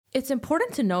It's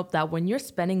important to note that when you're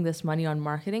spending this money on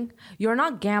marketing, you're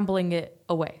not gambling it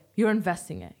away. You're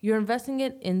investing it. You're investing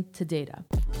it into data.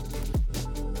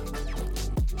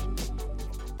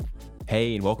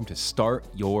 Hey, and welcome to Start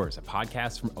Yours, a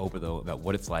podcast from Oberlo about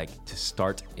what it's like to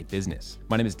start a business.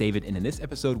 My name is David, and in this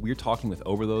episode, we're talking with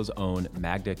Oberlo's own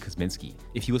Magda Kuzminski.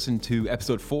 If you listened to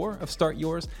episode 4 of Start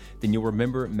Yours, then you'll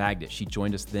remember Magda. She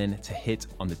joined us then to hit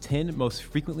on the 10 most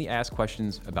frequently asked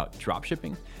questions about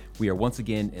dropshipping. We are once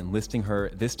again enlisting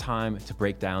her, this time to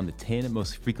break down the 10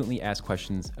 most frequently asked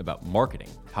questions about marketing.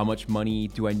 How much money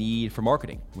do I need for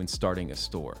marketing when starting a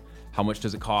store? How much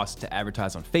does it cost to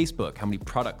advertise on Facebook? How many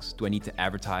products do I need to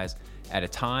advertise at a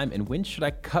time? And when should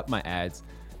I cut my ads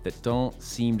that don't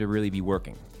seem to really be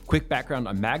working? Quick background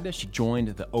on Magda. She joined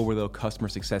the Oberlo customer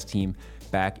success team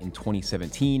back in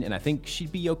 2017, and I think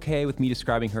she'd be okay with me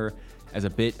describing her as a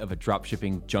bit of a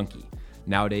dropshipping junkie.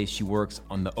 Nowadays, she works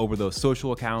on the Oberlo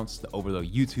social accounts, the Oberlo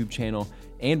YouTube channel,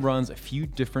 and runs a few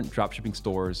different dropshipping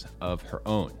stores of her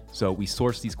own. So we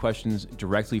source these questions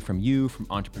directly from you, from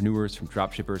entrepreneurs, from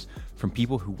dropshippers, from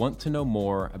people who want to know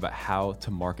more about how to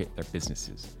market their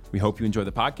businesses. We hope you enjoy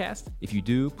the podcast. If you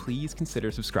do, please consider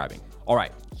subscribing. All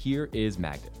right, here is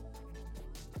Magda.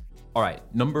 All right,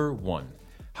 number 1.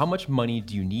 How much money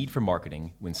do you need for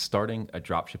marketing when starting a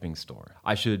dropshipping store?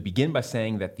 I should begin by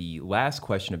saying that the last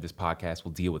question of this podcast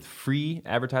will deal with free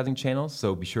advertising channels,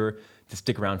 so be sure to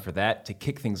stick around for that. To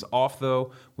kick things off,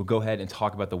 though, we'll go ahead and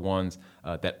talk about the ones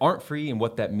that aren't free and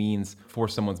what that means for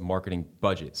someone's marketing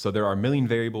budget. So there are a million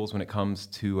variables when it comes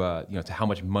to to how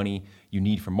much money you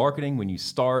need for marketing when you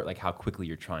start, like how quickly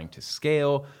you're trying to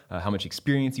scale, how much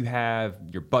experience you have,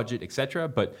 your budget, etc.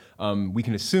 But we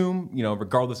can assume,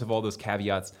 regardless of all those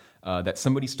caveats, that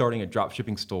somebody starting a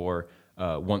dropshipping store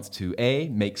wants to A,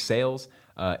 make sales,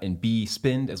 and B,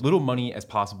 spend as little money as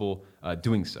possible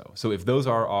doing so. So if those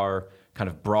are our kind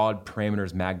of broad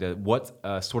parameters, Magda, what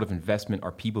sort of investment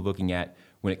are people looking at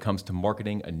when it comes to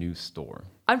marketing a new store?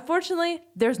 Unfortunately,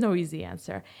 there's no easy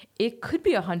answer. It could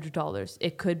be $100.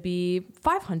 It could be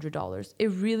 $500. It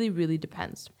really, really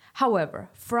depends. However,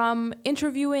 from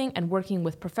interviewing and working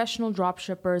with professional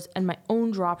dropshippers and my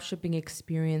own dropshipping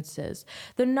experiences,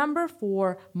 the number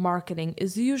for marketing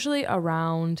is usually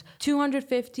around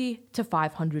 $250 to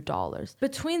 $500.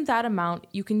 Between that amount,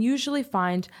 you can usually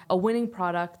find a winning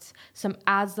product, some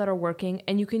ads that are working,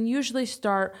 and you can usually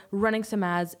start running some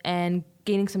ads and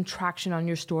gaining some traction on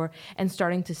your store and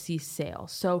starting to see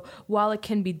sales. So while it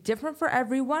can be different for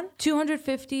everyone,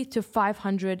 $250 to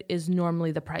 $500 is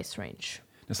normally the price range.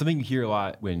 Now, something you hear a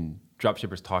lot when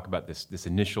dropshippers talk about this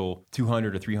initial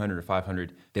 200 or 300 or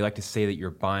 500, they like to say that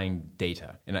you're buying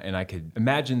data. And I could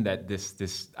imagine that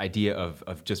this idea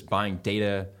of just buying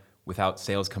data without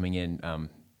sales coming in,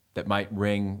 that might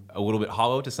ring a little bit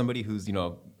hollow to somebody who's,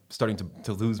 starting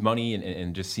to lose money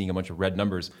and just seeing a bunch of red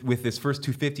numbers. With this first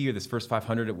 250 or this first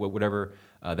 500, whatever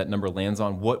that number lands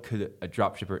on, what could a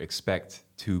dropshipper expect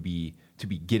to be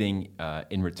getting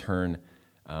in return,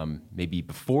 maybe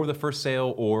before the first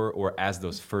sale or as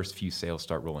those first few sales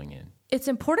start rolling in? It's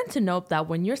important to note that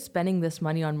when you're spending this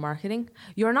money on marketing,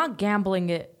 you're not gambling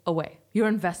it away. You're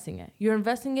investing it. You're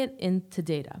investing it into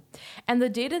data. And the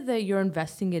data that you're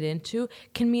investing it into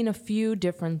can mean a few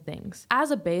different things.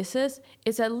 As a basis,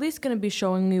 it's at least going to be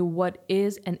showing you what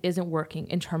is and isn't working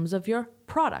in terms of your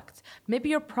product. Maybe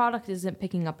your product isn't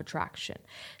picking up attraction.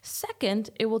 Second,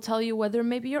 it will tell you whether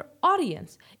maybe your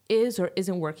audience is or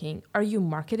isn't working. Are you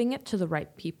marketing it to the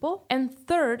right people? And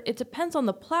third, it depends on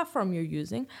the platform you're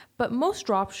using, but most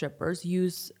dropshippers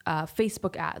use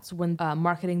Facebook ads when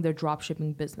marketing their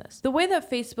dropshipping business. The way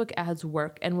that Facebook ads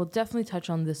work, and we'll definitely touch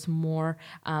on this more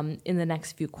in the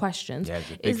next few questions. Yeah,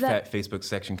 there's a big fat Facebook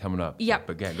section coming up. Yeah.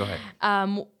 But again, go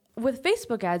ahead. With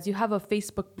Facebook ads, you have a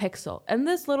Facebook pixel, and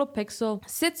this little pixel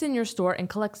sits in your store and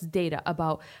collects data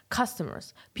about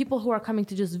customers, people who are coming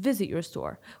to just visit your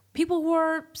store, people who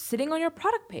are sitting on your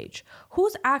product page,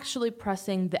 who's actually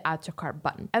pressing the add to cart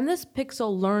button. And this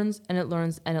pixel learns and it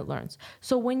learns and it learns.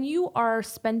 So when you are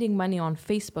spending money on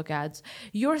Facebook ads,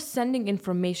 you're sending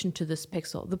information to this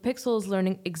pixel. The pixel is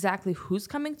learning exactly who's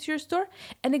coming to your store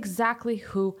and exactly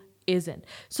who isn't.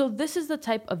 So this is the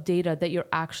type of data that you're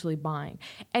actually buying.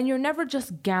 And you're never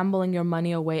just gambling your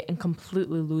money away and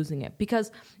completely losing it,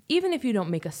 because even if you don't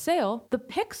make a sale, the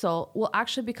pixel will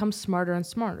actually become smarter and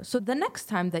smarter. So the next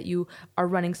time that you are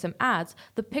running some ads,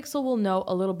 the pixel will know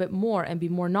a little bit more and be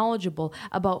more knowledgeable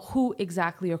about who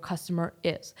exactly your customer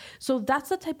is. So that's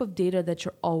the type of data that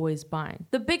you're always buying.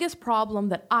 The biggest problem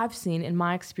that I've seen in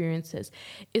my experiences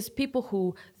is people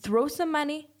who throw some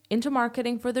money into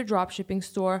marketing for their dropshipping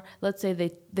store. Let's say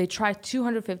they try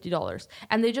 $250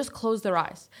 and they just close their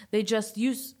eyes. They just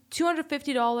use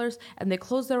 $250 and they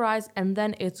close their eyes and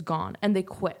then it's gone and they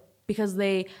quit because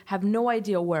they have no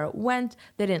idea where it went.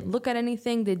 They didn't look at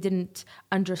anything. They didn't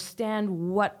understand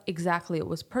what exactly it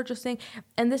was purchasing.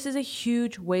 And this is a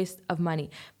huge waste of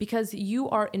money because you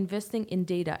are investing in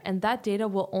data, and that data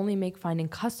will only make finding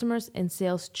customers and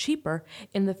sales cheaper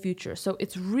in the future. So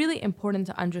it's really important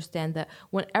to understand that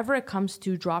whenever it comes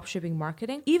to dropshipping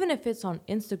marketing, even if it's on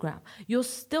Instagram, you'll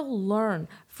still learn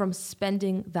from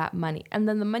spending that money. And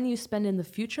then the money you spend in the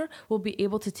future will be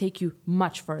able to take you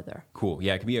much further. Cool.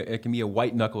 Yeah, it can be a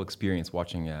white knuckle experience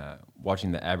watching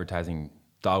the advertising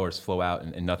dollars flow out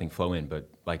and nothing flow in. But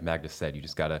like Magda said, you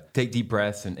just gotta take deep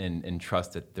breaths and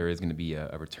trust that there is going to be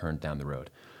a return down the road.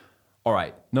 All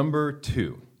right, number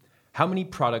 2, how many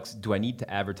products do I need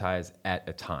to advertise at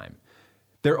a time?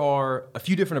 There are a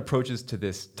few different approaches to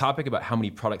this topic about how many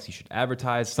products you should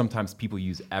advertise. Sometimes people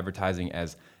use advertising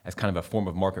as kind of a form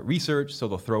of market research. So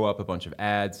they'll throw up a bunch of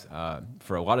ads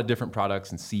for a lot of different products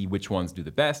and see which ones do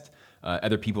the best.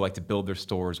 Other people like to build their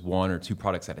stores 1 or 2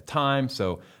 products at a time.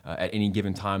 So at any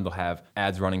given time, they'll have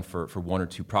ads running for 1 or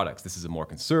 2 products. This is a more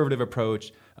conservative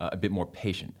approach, a bit more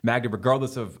patient. Magda,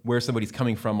 regardless of where somebody's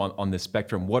coming from on this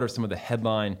spectrum, what are some of the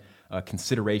headline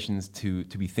considerations to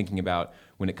be thinking about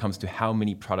when it comes to how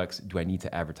many products do I need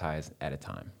to advertise at a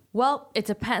time? Well, it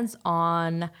depends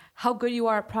on how good you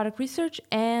are at product research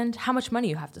and how much money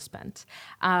you have to spend.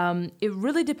 It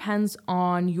really depends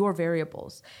on your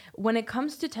variables. When it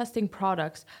comes to testing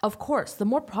products, of course, the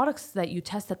more products that you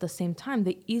test at the same time,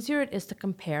 the easier it is to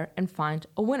compare and find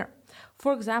a winner.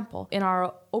 For example, in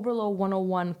our Oberlo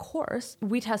 101 course,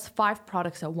 we test 5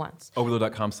 products at once.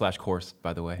 Oberlo.com/course,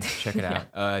 by the way. Check it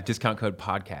out. Discount code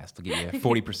podcast will get you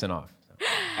 40% off.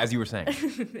 As you were saying.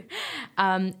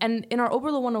 And in our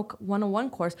Oberlo 101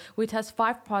 course, we test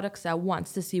 5 products at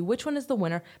once to see which one is the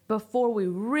winner before we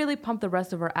really pump the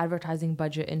rest of our advertising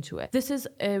budget into it. This is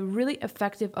a really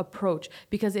effective approach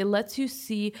because it lets you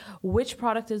see which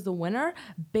product is the winner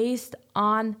based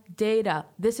on data.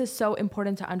 This is so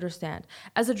important to understand.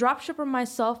 As a dropshipper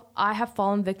myself, I have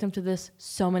fallen victim to this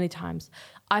so many times.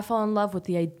 I fall in love with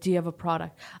the idea of a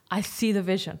product. I see the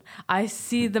vision. I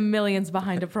see the millions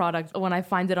behind a product when I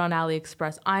find it on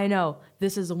AliExpress. I know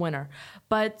this is a winner,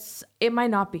 but it might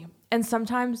not be. And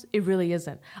sometimes it really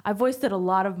isn't. I've wasted a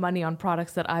lot of money on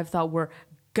products that I've thought were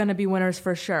gonna be winners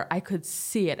for sure. I could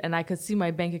see it and I could see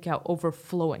my bank account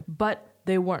overflowing, but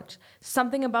they weren't.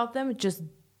 Something about them just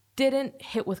didn't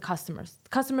hit with customers.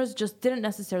 Customers just didn't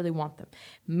necessarily want them.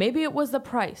 Maybe it was the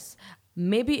price.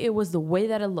 Maybe it was the way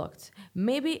that it looked.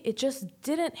 Maybe it just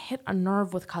didn't hit a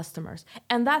nerve with customers.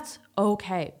 And that's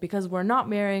okay because we're not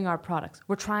marrying our products.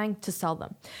 We're trying to sell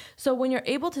them. So when you're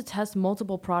able to test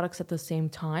multiple products at the same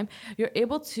time, you're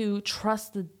able to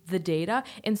trust the data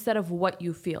instead of what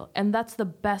you feel. And that's the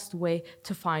best way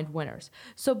to find winners.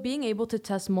 So being able to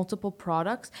test multiple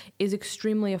products is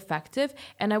extremely effective.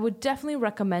 And I would definitely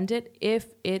recommend it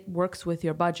if it works with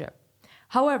your budget.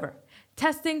 However,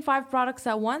 testing 5 products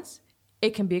at once,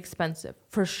 it can be expensive,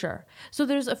 for sure. So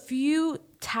there's a few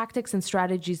tactics and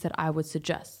strategies that I would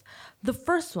suggest. The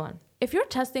first one, if you're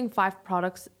testing 5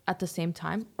 products at the same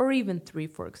time, or even 3,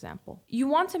 for example, you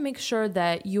want to make sure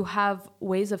that you have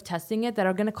ways of testing it that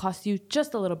are gonna cost you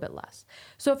just a little bit less.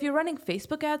 So if you're running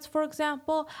Facebook ads, for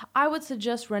example, I would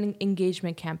suggest running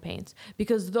engagement campaigns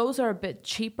because those are a bit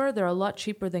cheaper. They're a lot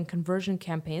cheaper than conversion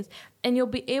campaigns, and you'll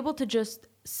be able to just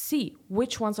see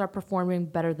which ones are performing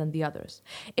better than the others.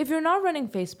 If you're not running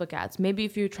Facebook ads, maybe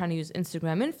if you're trying to use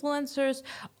Instagram influencers,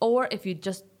 or if you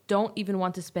just don't even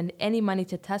want to spend any money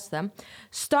to test them,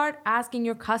 start asking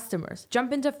your customers.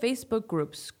 Jump into Facebook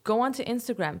groups, go onto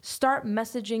Instagram, start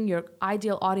messaging your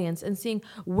ideal audience and seeing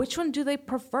which one do they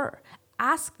prefer.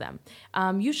 Ask them.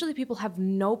 Usually people have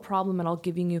no problem at all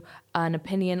giving you an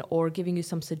opinion or giving you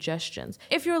some suggestions.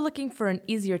 If you're looking for an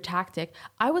easier tactic,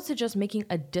 I would suggest making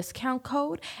a discount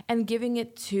code and giving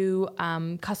it to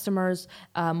customers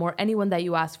or anyone that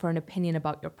you ask for an opinion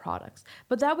about your products.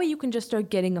 But that way you can just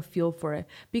start getting a feel for it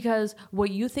because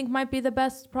what you think might be the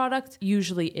best product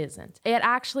usually isn't. It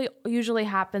actually usually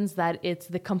happens that it's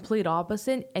the complete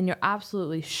opposite and you're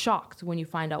absolutely shocked when you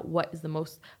find out what is the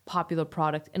most popular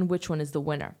product and which one is the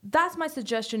winner. That's my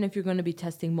suggestion if you're going to be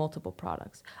testing multiple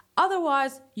products.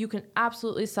 Otherwise, you can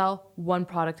absolutely sell 1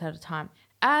 product at a time.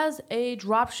 As a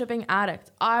dropshipping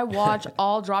addict, I watch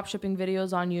all dropshipping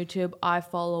videos on YouTube. I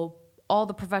follow all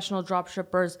the professional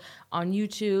dropshippers on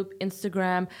YouTube,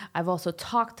 Instagram. I've also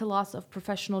talked to lots of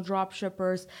professional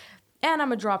dropshippers, and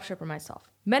I'm a dropshipper myself.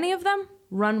 Many of them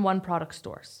run 1 product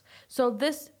stores. So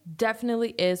this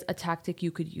definitely is a tactic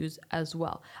you could use as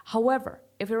well. However,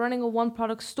 If you're running a one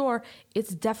product store,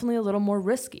 it's definitely a little more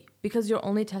risky because you're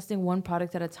only testing one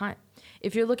product at a time.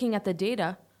 If you're looking at the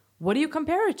data, what do you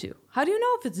compare it to? How do you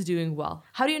know if it's doing well?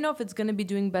 How do you know if it's going to be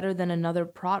doing better than another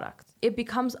product? It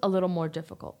becomes a little more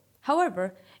difficult.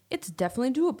 However, it's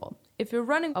definitely doable. If you're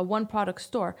running a one product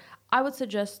store, I would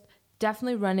suggest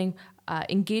definitely running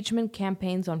engagement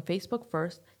campaigns on Facebook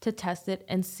first to test it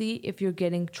and see if you're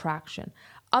getting traction.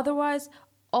 Otherwise,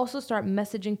 also start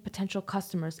messaging potential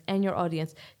customers and your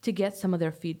audience to get some of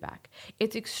their feedback.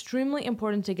 It's extremely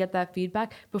important to get that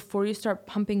feedback before you start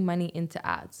pumping money into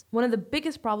ads. One of the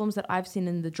biggest problems that I've seen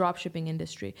in the dropshipping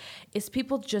industry is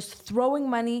people just throwing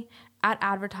money at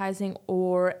advertising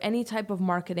or any type of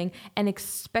marketing and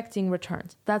expecting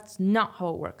returns. That's not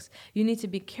how it works. You need to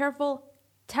be careful,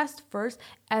 test first,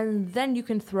 and then you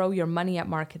can throw your money at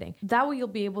marketing. That way you'll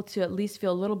be able to at least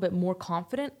feel a little bit more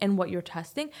confident in what you're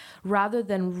testing rather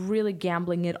than really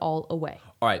gambling it all away.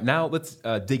 All right, now let's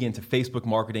dig into Facebook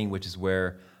marketing, which is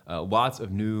where lots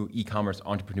of new e-commerce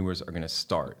entrepreneurs are going to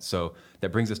start. So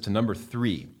that brings us to number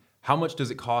 3. How much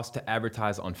does it cost to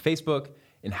advertise on Facebook?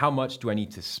 And how much do I need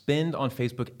to spend on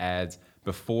Facebook ads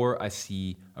before I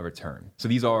see a return? So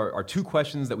these are 2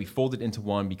 questions that we folded into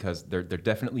one because they're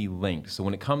definitely linked. So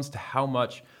when it comes to how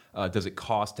much does it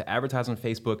cost to advertise on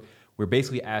Facebook, we're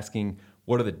basically asking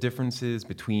what are the differences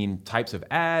between types of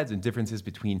ads and differences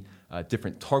between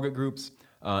different target groups.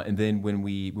 And then when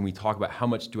we talk about how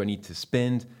much do I need to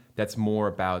spend, that's more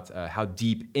about how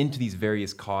deep into these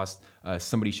various costs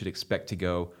somebody should expect to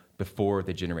go before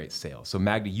they generate sales. So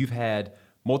Magda, you've had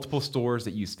multiple stores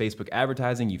that use Facebook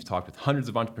advertising. You've talked with hundreds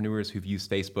of entrepreneurs who've used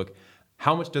Facebook.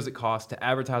 How much does it cost to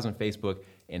advertise on Facebook,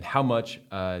 and how much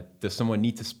does someone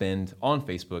need to spend on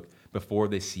Facebook before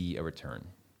they see a return?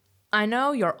 I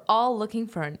know you're all looking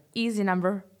for an easy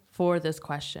number for this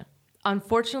question.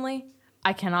 Unfortunately,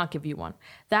 I cannot give you one.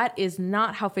 That is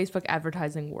not how Facebook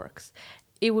advertising works.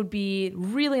 It would be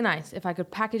really nice if I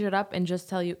could package it up and just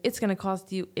tell you it's going to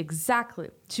cost you exactly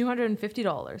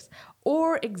 $250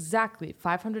 or exactly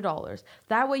 $500.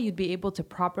 That way you'd be able to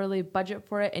properly budget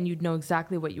for it and you'd know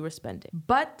exactly what you were spending.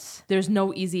 But there's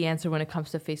no easy answer when it comes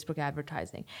to Facebook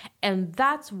advertising. And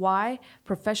that's why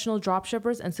professional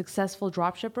dropshippers and successful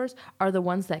dropshippers are the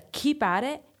ones that keep at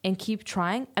it and keep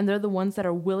trying, and they're the ones that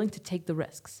are willing to take the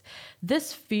risks.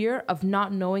 This fear of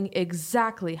not knowing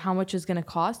exactly how much it's gonna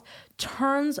cost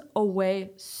turns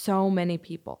away so many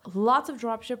people. Lots of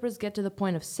dropshippers get to the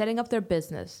point of setting up their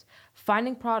business,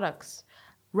 finding products,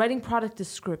 writing product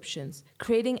descriptions,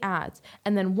 creating ads,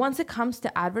 and then once it comes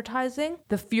to advertising,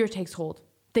 the fear takes hold.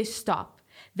 They stop.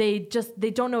 They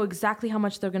don't know exactly how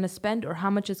much they're gonna spend or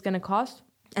how much it's gonna cost,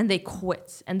 and they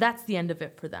quit. And that's the end of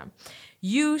it for them.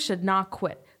 You should not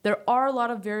quit. There are a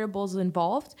lot of variables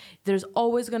involved. There's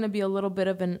always going to be a little bit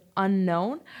of an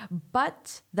unknown,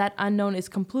 but that unknown is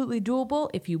completely doable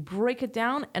if you break it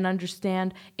down and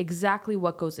understand exactly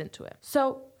what goes into it.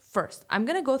 So first, I'm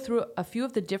going to go through a few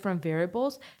of the different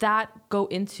variables that go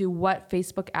into what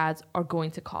Facebook ads are going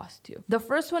to cost you. The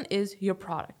first one is your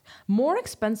product. More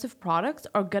expensive products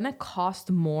are going to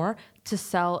cost more to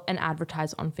sell and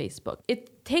advertise on Facebook.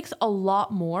 It takes a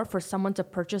lot more for someone to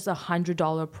purchase a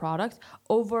 $100 product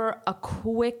over a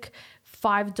quick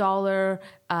 $5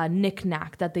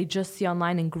 knick-knack that they just see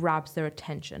online and grabs their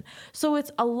attention. So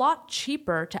it's a lot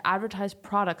cheaper to advertise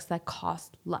products that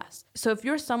cost less. So if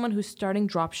you're someone who's starting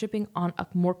dropshipping on a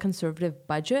more conservative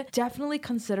budget, definitely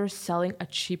consider selling a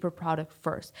cheaper product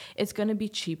first. It's going to be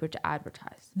cheaper to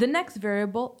advertise. The next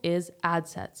variable is ad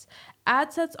sets.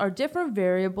 Ad sets are different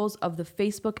variables of the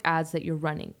Facebook ads that you're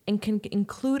running and can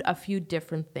include a few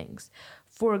different things.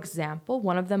 For example,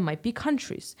 one of them might be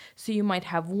countries. So you might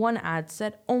have one ad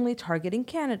set only targeting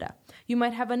Canada. You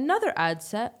might have another ad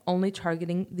set only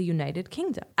targeting the United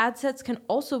Kingdom. Ad sets can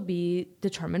also be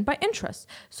determined by interest.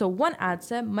 So one ad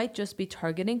set might just be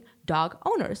targeting dog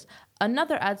owners.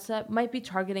 Another ad set might be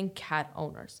targeting cat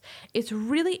owners. It's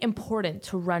really important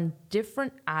to run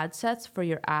different ad sets for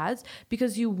your ads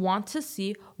because you want to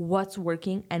see what's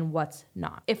working and what's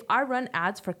not. If I run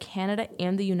ads for Canada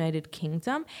and the United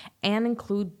Kingdom and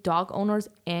include dog owners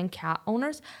and cat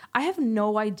owners, I have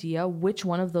no idea which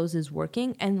one of those is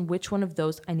working and which one of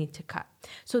those I need to cut.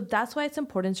 So that's why it's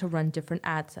important to run different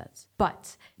ad sets.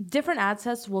 But different ad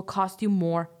sets will cost you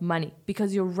more money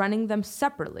because you're running them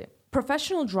separately.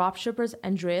 Professional dropshippers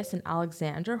Andreas and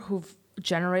Alexander, who've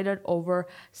generated over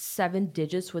 7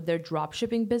 digits with their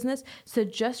dropshipping business,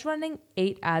 suggest running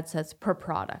 8 ad sets per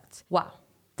product. Wow,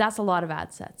 that's a lot of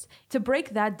ad sets. To break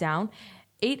that down,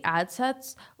 8 ad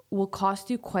sets will cost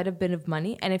you quite a bit of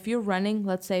money. And if you're running,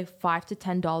 let's say $5 to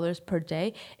 $10 per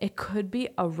day, it could be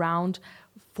around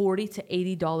 $40 to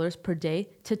 $80 per day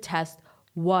to test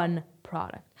one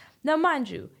product. Now, mind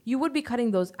you, you would be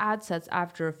cutting those ad sets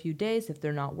after a few days if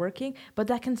they're not working, but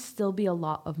that can still be a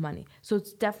lot of money. So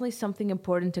it's definitely something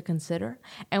important to consider.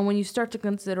 And when you start to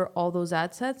consider all those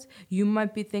ad sets, you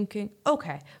might be thinking,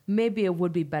 okay, maybe it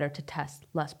would be better to test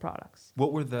less products.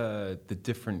 What were the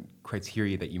different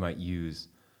criteria that you might use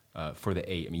for the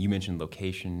 8? I mean, you mentioned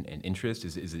location and interest.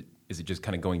 Is it just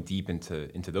kind of going deep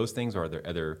into those things, or are there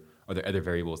other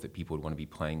variables that people would want to be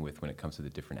playing with when it comes to the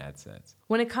different ad sets?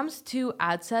 When it comes to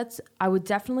ad sets, I would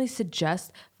definitely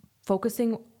suggest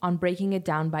focusing on breaking it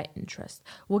down by interest.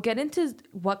 We'll get into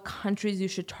what countries you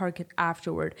should target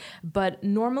afterward, but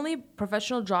normally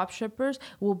professional dropshippers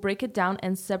will break it down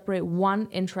and separate one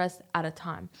interest at a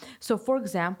time. So for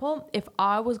example, if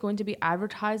I was going to be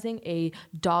advertising a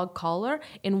dog collar,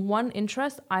 in one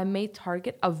interest, I may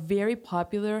target a very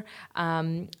popular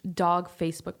dog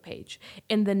Facebook page.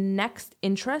 In the next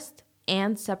interest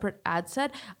and separate ad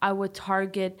set, I would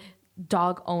target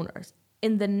dog owners.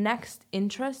 In the next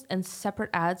interest and separate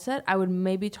ad set, I would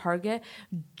maybe target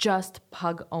just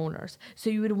pug owners. So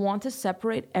you would want to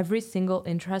separate every single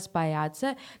interest by ad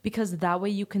set, because that way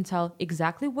you can tell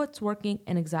exactly what's working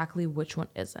and exactly which one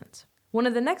isn't. One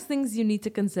of the next things you need to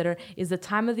consider is the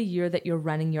time of the year that you're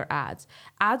running your ads.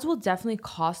 Ads will definitely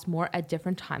cost more at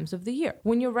different times of the year.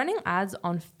 When you're running ads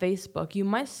on Facebook, you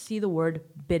might see the word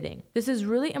bidding. This is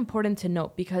really important to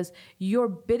note because you're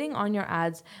bidding on your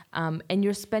ads and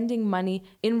you're spending money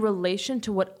in relation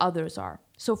to what others are.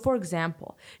 So for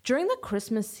example, during the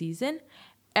Christmas season,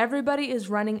 everybody is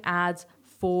running ads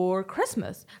for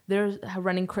Christmas. They're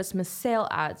running Christmas sale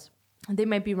ads. They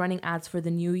might be running ads for the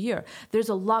new year. There's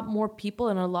a lot more people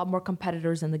and a lot more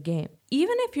competitors in the game.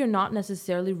 Even if you're not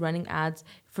necessarily running ads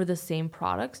for the same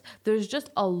products, there's just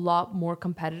a lot more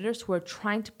competitors who are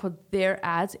trying to put their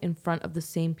ads in front of the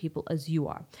same people as you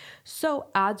are. So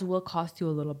ads will cost you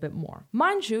a little bit more.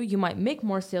 Mind you, you might make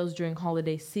more sales during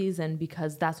holiday season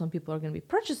because that's when people are going to be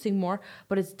purchasing more,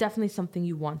 but it's definitely something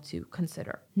you want to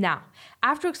consider. Now,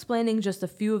 after explaining just a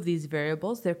few of these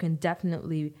variables, there can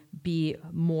definitely be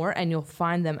more, and you'll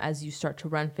find them as you start to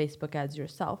run Facebook ads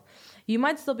yourself. You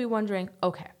might still be wondering,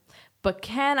 okay, but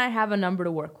can I have a number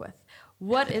to work with?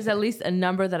 What is at least a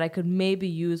number that I could maybe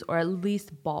use, or at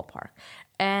least ballpark?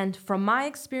 And from my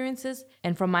experiences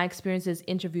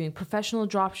interviewing professional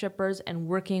dropshippers and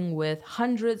working with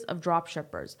hundreds of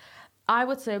dropshippers, I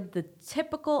would say the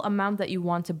typical amount that you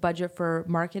want to budget for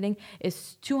marketing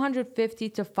is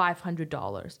 $250 to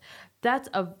 $500.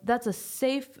 That's a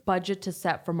safe budget to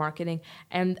set for marketing.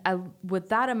 And with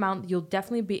that amount, you'll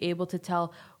definitely be able to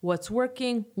tell what's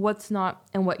working, what's not,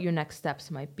 and what your next steps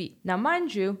might be. Now,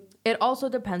 mind you, it also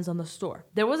depends on the store.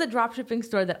 There was a dropshipping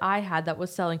store that I had that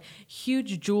was selling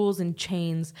huge jewels and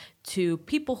chains to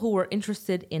people who were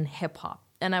interested in hip hop.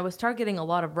 And I was targeting a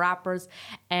lot of rappers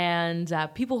and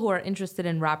people who are interested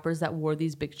in rappers that wore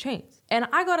these big chains. And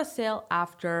I got a sale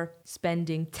after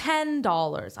spending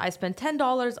 $10. I spent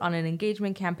 $10 on an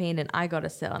engagement campaign and I got a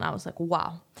sale. And I was like,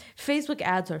 wow, Facebook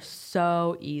ads are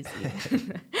so easy.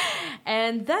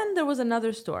 And then there was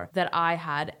another store that I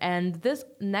had. And this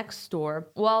next store,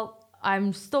 well,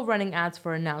 I'm still running ads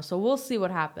for it now, so we'll see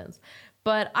what happens.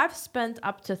 But I've spent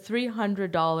up to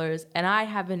 $300 and I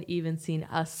haven't even seen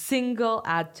a single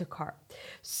add to cart.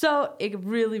 So it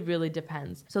really, really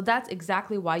depends. So that's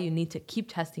exactly why you need to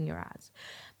keep testing your ads.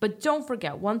 But don't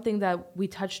forget, one thing that we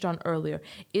touched on earlier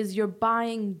is you're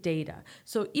buying data.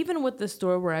 So even with the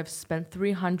store where I've spent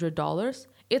 $300,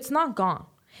 it's not gone.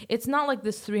 It's not like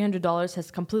this $300 has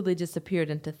completely disappeared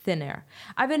into thin air.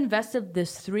 I've invested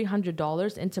this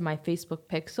 $300 into my Facebook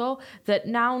pixel that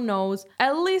now knows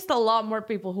at least a lot more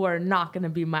people who are not going to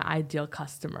be my ideal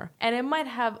customer. And it might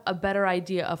have a better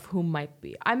idea of who might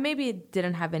be. I maybe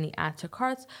didn't have any add to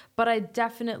carts, but I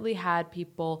definitely had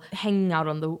people hanging out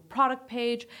on the product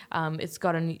page. It's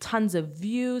gotten tons of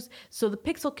views. So the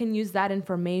pixel can use that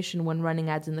information when running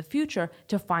ads in the future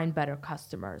to find better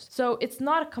customers. So it's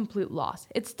not a complete loss.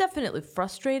 It's definitely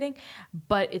frustrating,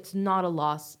 but it's not a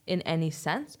loss in any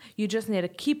sense. You just need to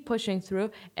keep pushing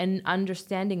through and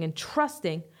understanding and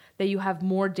trusting that you have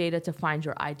more data to find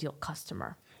your ideal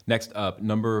customer. Next up,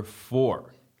 number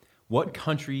 4. What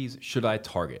countries should I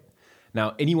target?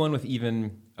 Now, anyone with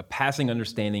even a passing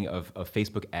understanding of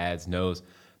Facebook ads knows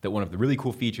that one of the really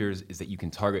cool features is that you can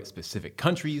target specific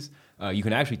countries. You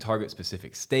can actually target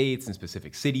specific states and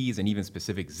specific cities and even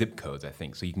specific zip codes, I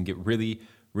think. So you can get really,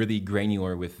 really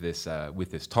granular with this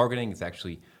targeting. It's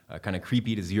actually kind of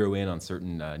creepy to zero in on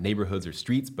certain neighborhoods or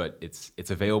streets, but it's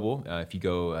available if you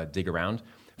go dig around.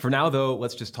 For now, though,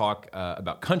 let's just talk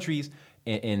about countries.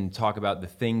 and talk about the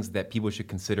things that people should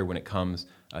consider when it comes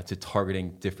to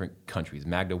targeting different countries.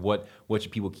 Magda, what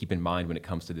should people keep in mind when it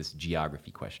comes to this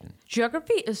geography question?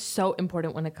 Geography is so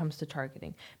important when it comes to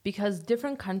targeting because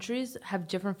different countries have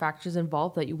different factors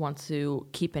involved that you want to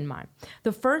keep in mind.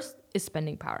 The first is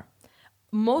spending power.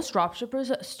 Most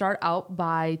dropshippers start out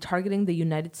by targeting the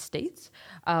United States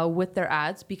with their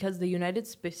ads because the United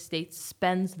States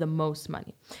spends the most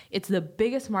money. It's the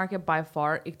biggest market by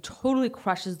far. It totally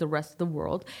crushes the rest of the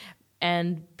world.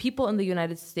 And people in the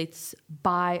United States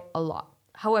buy a lot.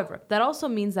 However, that also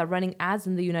means that running ads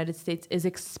in the United States is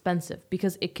expensive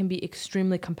because it can be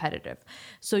extremely competitive.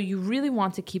 So you really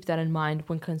want to keep that in mind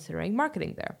when considering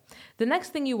marketing there. The next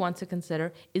thing you want to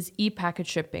consider is e-packet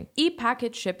shipping.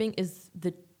 E-packet shipping is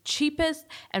the cheapest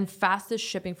and fastest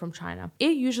shipping from China.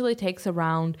 It usually takes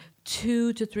around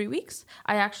 2 to 3 weeks.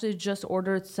 I actually just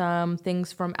ordered some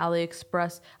things from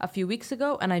AliExpress a few weeks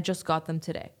ago and I just got them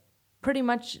today. Pretty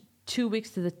much 2 weeks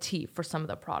to the T for some of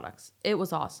the products. It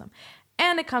was awesome.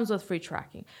 And it comes with free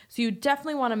tracking. So you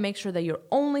definitely want to make sure that you're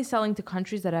only selling to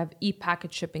countries that have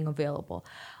e-packet shipping available.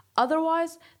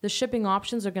 Otherwise, the shipping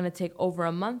options are going to take over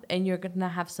a month and you're going to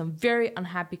have some very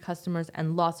unhappy customers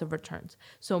and lots of returns.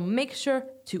 So make sure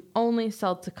to only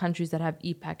sell to countries that have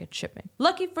e-packet shipping.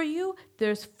 Lucky for you,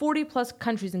 there's 40 plus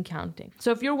countries and counting.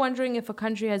 So if you're wondering if a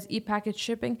country has e-packet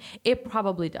shipping, it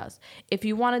probably does. If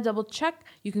you want to double check,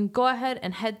 you can go ahead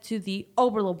and head to the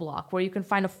Oberlo blog where you can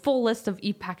find a full list of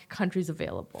e-packet countries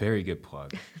available. Very good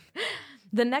plug.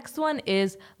 The next one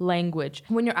is language.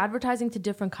 When you're advertising to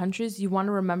different countries, you want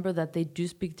to remember that they do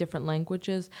speak different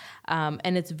languages,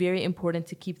 and it's very important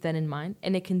to keep that in mind,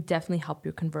 and it can definitely help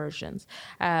your conversions.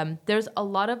 There's a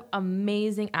lot of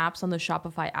amazing apps on the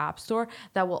Shopify App Store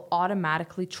that will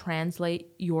automatically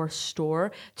translate your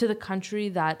store to the country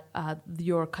that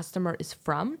your customer is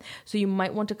from. So you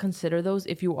might want to consider those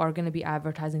if you are going to be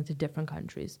advertising to different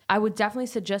countries. I would definitely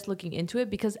suggest looking into it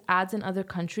because ads in other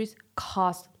countries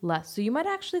cost less. So you might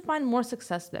actually find more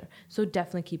success there. So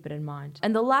definitely keep it in mind.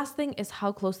 And the last thing is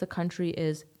how close the country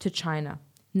is to China,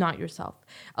 not yourself.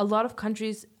 A lot of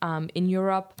countries in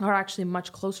Europe are actually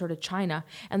much closer to China,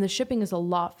 and the shipping is a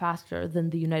lot faster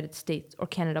than the United States or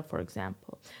Canada, for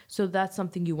example. So that's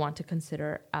something you want to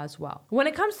consider as well. When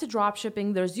it comes to drop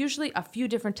shipping, there's usually a few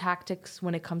different tactics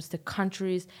when it comes to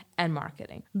countries and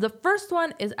marketing. The first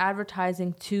one is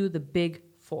advertising to the big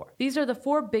four. These are the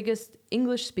 4 biggest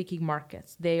English-speaking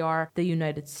markets. They are the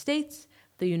United States,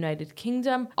 the United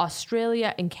Kingdom,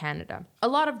 Australia, and Canada. A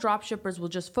lot of dropshippers will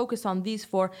just focus on these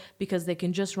 4 because they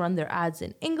can just run their ads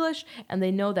in English and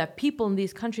they know that people in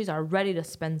these countries are ready to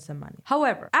spend some money.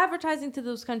 However, advertising to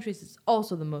those countries is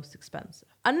also the most expensive.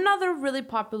 Another really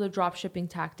popular dropshipping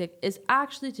tactic is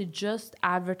actually to just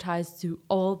advertise to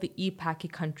all the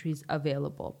e-packet countries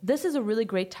available. This is a really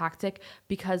great tactic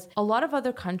because a lot of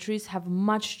other countries have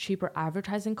much cheaper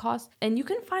advertising costs and you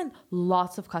can find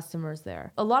lots of customers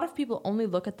there. A lot of people only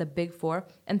look at the big 4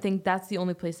 and think that's the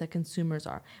only place that consumers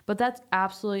are, but that's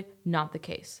absolutely not the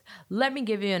case. Let me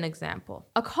give you an example.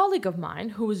 A colleague of mine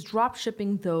who was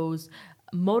dropshipping those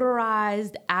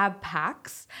motorized ab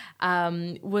packs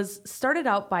was started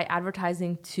out by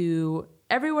advertising to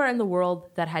everywhere in the world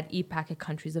that had e-packet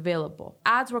countries available.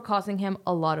 Ads were costing him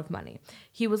a lot of money.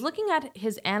 He was looking at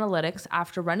his analytics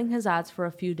after running his ads for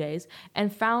a few days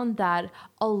and found that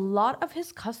a lot of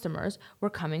his customers were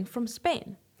coming from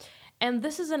Spain. And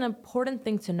this is an important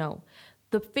thing to know.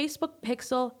 The Facebook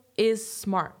Pixel is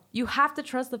smart. You have to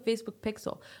trust the Facebook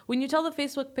Pixel. When you tell the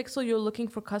Facebook Pixel you're looking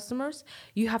for customers,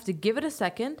 you have to give it a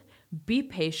second, be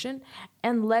patient,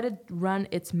 and let it run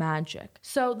its magic.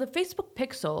 So the Facebook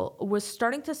Pixel was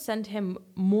starting to send him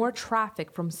more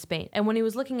traffic from Spain. And when he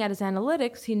was looking at his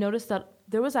analytics, he noticed that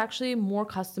there was actually more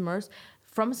customers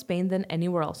from Spain than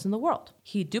anywhere else in the world.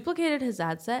 He duplicated his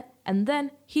ad set and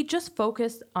then he just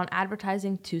focused on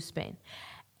advertising to Spain.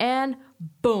 And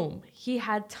boom, he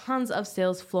had tons of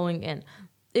sales flowing in.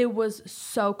 It was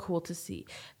so cool to see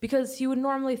because you would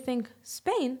normally think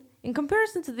Spain, in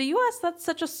comparison to the US, that's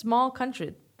such a small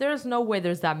country. There's no way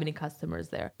there's that many customers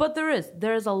there. But there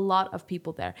is a lot of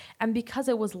people there. And because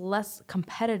it was less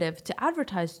competitive to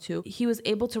advertise to, he was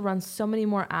able to run so many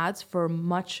more ads for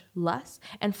much less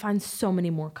and find so many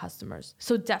more customers.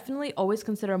 So definitely always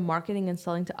consider marketing and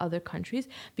selling to other countries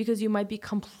because you might be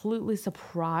completely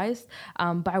surprised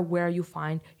by where you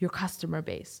find your customer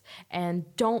base. And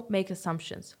don't make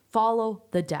assumptions. Follow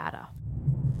the data.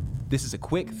 This is a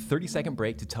quick 30-second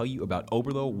break to tell you about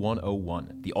Oberlo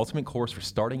 101, the ultimate course for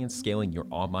starting and scaling your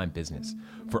online business.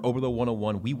 For Oberlo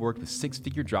 101, we worked with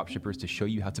 6-figure dropshippers to show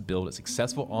you how to build a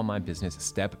successful online business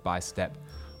step by step.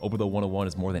 Oberlo 101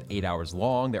 is more than 8 hours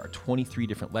long. There are 23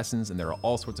 different lessons, and there are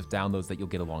all sorts of downloads that you'll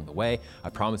get along the way. I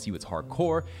promise you it's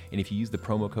hardcore, and if you use the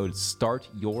promo code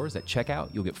STARTYOURS at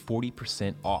checkout, you'll get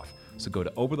 40% off. So go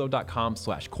to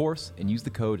oberlo.com/course and use the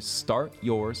code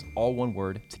STARTYOURS, all one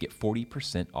word, to get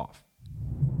 40% off.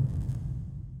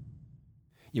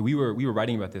 Yeah, we were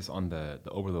writing about this on the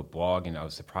Oberlo blog, and I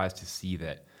was surprised to see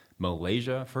that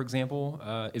Malaysia, for example,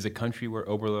 is a country where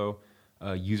Oberlo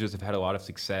users have had a lot of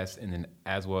success, and then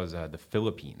as was the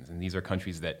Philippines. And these are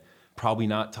countries that probably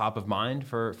not top of mind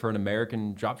for an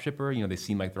American dropshipper. You know, they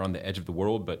seem like they're on the edge of the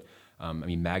world, but I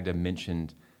mean, Magda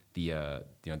mentioned the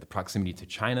proximity to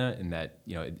China, and that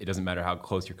it doesn't matter how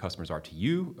close your customers are to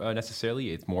you necessarily.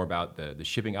 It's more about the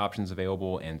shipping options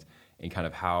available and kind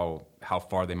of how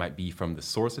far they might be from the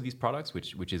source of these products,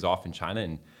 which is often China.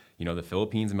 And the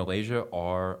Philippines and Malaysia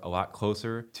are a lot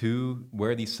closer to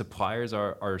where these suppliers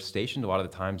are stationed a lot of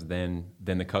the times than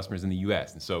the customers in the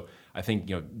U.S. And so I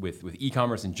think with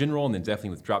e-commerce in general, and then definitely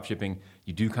with dropshipping,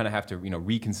 you do kind of have to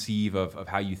reconceive of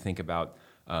how you think about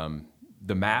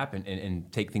the map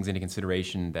and take things into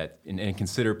consideration and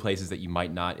consider places that you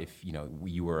might not if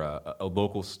you were a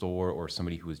local store or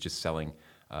somebody who was just selling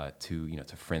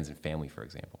to friends and family, for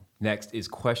example. Next is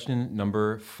question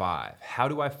number 5. How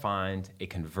do I find a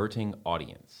converting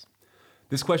audience?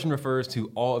 This question refers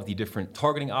to all of the different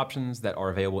targeting options that are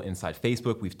available inside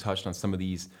Facebook. We've touched on some of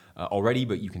these already,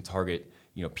 but you can target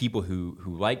people who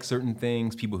like certain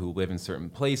things, people who live in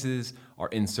certain places, are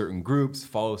in certain groups,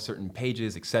 follow certain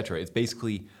pages, etc. It's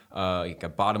basically like a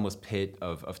bottomless pit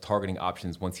of targeting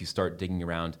options once you start digging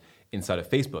around inside of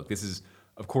Facebook. This is,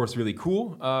 of course, really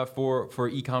cool for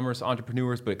e-commerce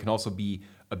entrepreneurs, but it can also be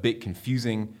a bit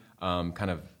confusing, kind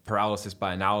of paralysis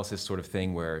by analysis sort of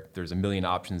thing, where there's a million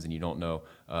options and you don't know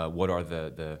what are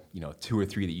the 2 or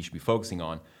 3 that you should be focusing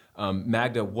on.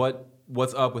 Magda,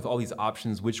 what's up with all these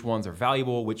options? Which ones are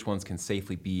valuable? Which ones can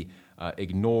safely be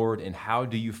ignored? And how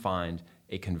do you find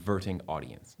a converting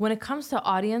audience? When it comes to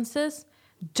audiences,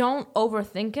 don't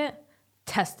overthink it,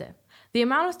 test it. The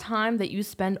amount of time that you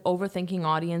spend overthinking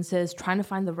audiences, trying to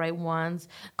find the right ones,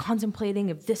 contemplating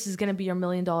if this is going to be your $1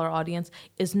 million audience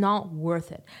is not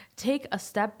worth it. Take a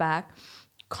step back,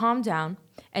 calm down,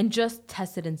 and just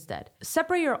test it instead.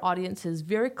 Separate your audiences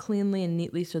very cleanly and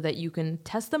neatly so that you can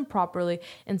test them properly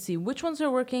and see which ones are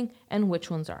working and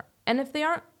which ones aren't. And if they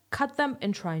aren't, cut them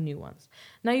and try new ones.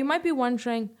 Now you might be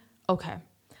wondering, okay,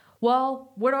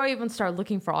 well, where do I even start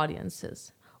looking for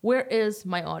audiences? Where is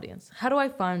my audience? How do I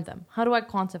find them? How do I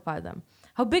quantify them?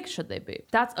 How big should they be?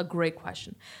 That's a great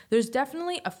question. There's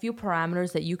definitely a few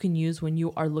parameters that you can use when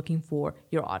you are looking for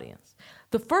your audience.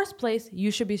 The first place you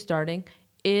should be starting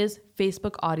is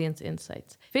Facebook Audience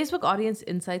Insights. Facebook Audience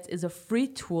Insights is a free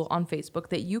tool on Facebook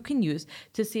that you can use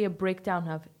to see a breakdown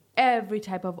of every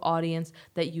type of audience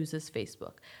that uses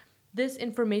Facebook. This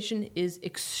information is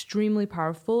extremely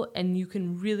powerful, and you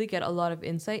can really get a lot of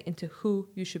insight into who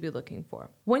you should be looking for.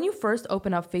 When you first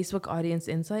open up Facebook Audience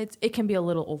Insights, it can be a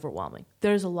little overwhelming.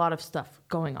 There's a lot of stuff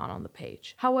going on the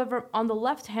page. However, on the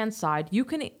left-hand side, you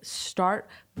can start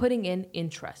putting in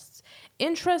interests.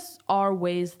 Interests are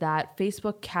ways that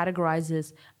Facebook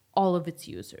categorizes all of its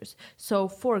users. So,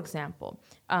 for example,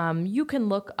 you can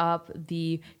look up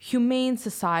the Humane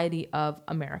Society of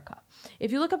America.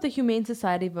 If you look up the Humane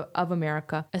Society of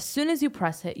America, as soon as you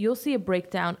press it, you'll see a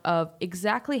breakdown of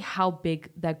exactly how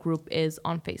big that group is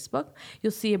on Facebook.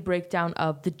 You'll see a breakdown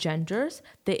of the genders,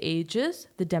 the ages,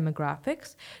 the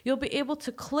demographics. You'll be able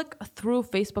to click through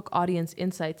Facebook Audience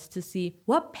Insights to see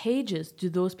what pages do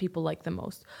those people like the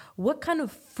most? What kind of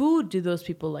food do those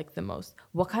people like the most?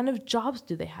 What kind of jobs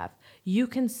do they have? You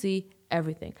can see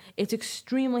everything. It's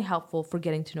extremely helpful for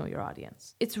getting to know your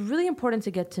audience. It's really important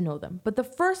to get to know them. But the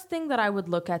first thing that I would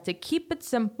look at to keep it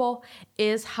simple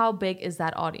is how big is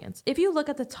that audience. If you look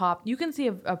at the top, you can see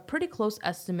a pretty close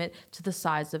estimate to the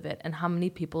size of it and how many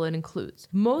people it includes.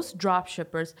 Most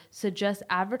dropshippers suggest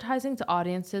advertising to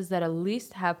audiences that at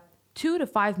least have 2 to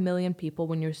 5 million people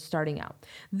when you're starting out.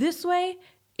 This way,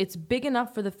 it's big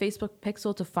enough for the Facebook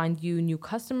pixel to find you new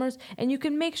customers, and you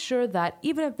can make sure that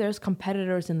even if there's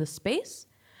competitors in the space,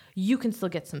 you can still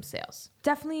get some sales.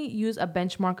 Definitely use a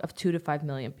benchmark of 2 to 5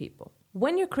 million people.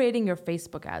 When you're creating your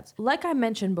Facebook ads, like I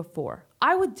mentioned before,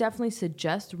 I would definitely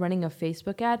suggest running a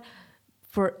Facebook ad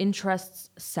for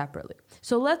interests separately.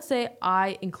 So let's say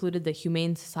I included the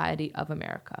Humane Society of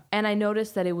America, and I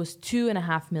noticed that it was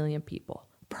 2.5 million people.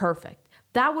 Perfect.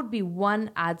 That would be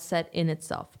one ad set in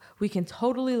itself. We can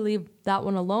totally leave that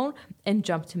one alone and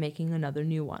jump to making another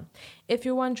new one. If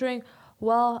you're wondering,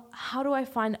 Well, how do I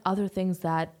find other things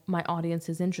that my audience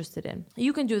is interested in?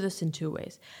 You can do this in 2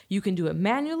 ways. You can do it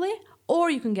manually,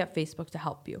 or you can get Facebook to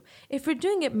help you. If you're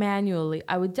doing it manually,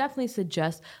 I would definitely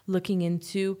suggest looking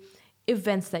into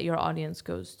events that your audience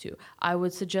goes to. I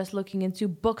would suggest looking into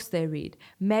books they read,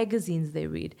 magazines they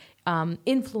read,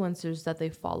 influencers that they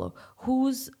follow,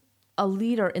 who's a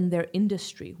leader in their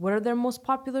industry, what are their most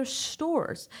popular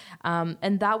stores,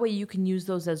 and that way you can use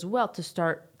those as well to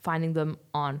start finding them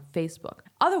on Facebook.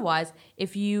 Otherwise,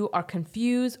 if you are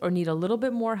confused or need a little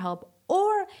bit more help,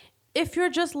 or if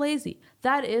you're just lazy,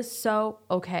 that is so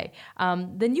okay.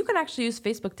 Then you can actually use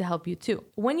Facebook to help you too.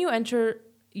 When you enter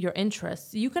your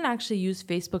interests, you can actually use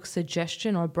Facebook's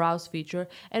suggestion or browse feature,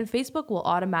 and Facebook will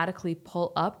automatically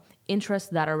pull up interests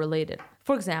that are related.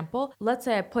 For example, let's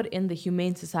say I put in the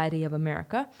Humane Society of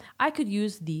America. I could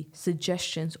use the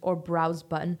suggestions or browse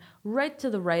button right to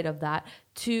the right of that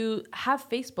to have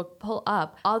Facebook pull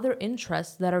up other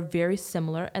interests that are very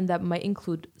similar and that might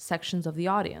include sections of the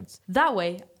audience. That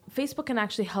way, Facebook can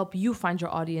actually help you find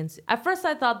your audience. At first,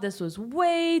 I thought this was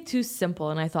way too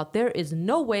simple, and I thought there is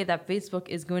no way that Facebook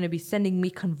is going to be sending me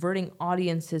converting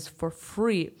audiences for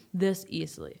free this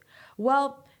easily.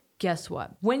 Well, guess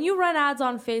what? When you run ads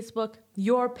on Facebook,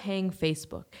 you're paying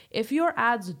Facebook. If your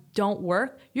ads don't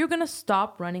work, you're going to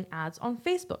stop running ads on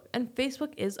Facebook. And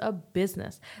Facebook is a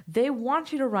business. They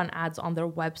want you to run ads on their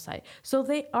website. So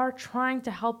they are trying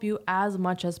to help you as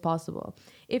much as possible.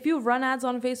 If you've run ads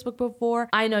on Facebook before,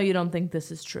 I know you don't think this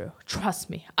is true. Trust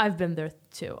me, I've been there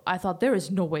too. I thought there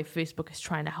is no way Facebook is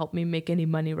trying to help me make any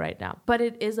money right now. But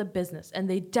it is a business, and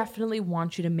they definitely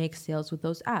want you to make sales with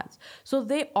those ads. So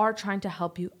they are trying to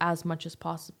help you as much as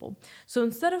possible. So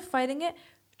instead of fighting it,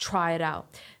 try it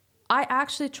out. I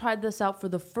actually tried this out for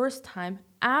the first time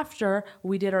after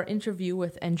we did our interview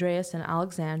with Andreas and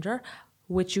Alexander,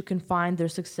 which you can find their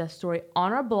success story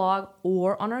on our blog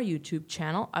or on our YouTube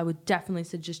channel. I would definitely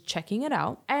suggest checking it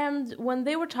out. And when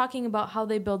they were talking about how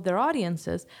they build their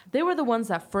audiences, they were the ones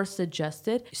that first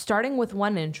suggested starting with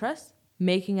one interest,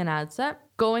 making an ad set,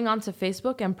 going onto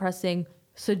Facebook and pressing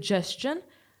suggestion,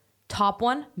 top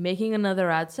one, making another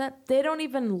ad set. They don't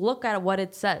even look at what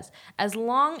it says. As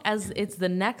long as it's the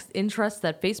next interest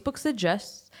that Facebook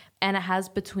suggests and it has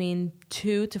between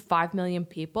 2 to 5 million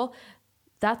people,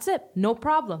 that's it. No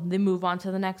problem. They move on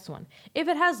to the next one. If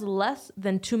it has less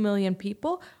than 2 million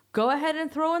people, go ahead and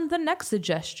throw in the next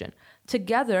suggestion.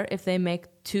 Together, if they make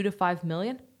 2 to 5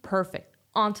 million, perfect.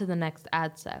 On to the next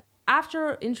ad set.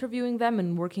 After interviewing them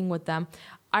and working with them,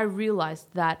 I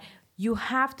realized that you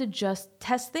have to just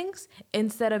test things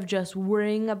instead of just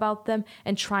worrying about them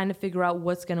and trying to figure out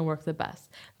what's going to work the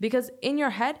best. Because in your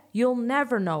head, you'll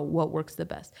never know what works the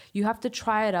best. You have to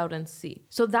try it out and see.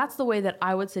 So that's the way that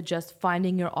I would suggest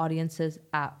finding your audiences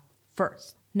at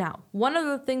first. Now, one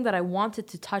other thing that I wanted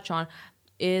to touch on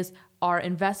is our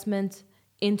investment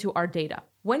into our data.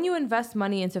 When you invest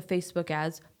money into Facebook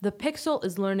ads, the pixel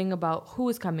is learning about who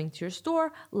is coming to your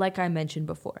store, like I mentioned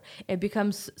before. It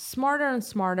becomes smarter and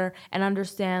smarter and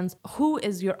understands who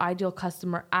is your ideal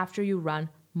customer after you run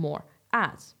more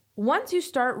ads. Once you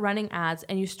start running ads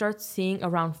and you start seeing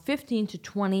around 15 to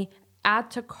 20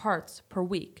 add to carts per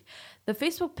week, the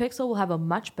Facebook pixel will have a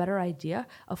much better idea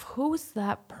of who is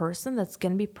that person that's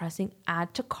going to be pressing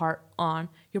add to cart on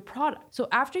your product. So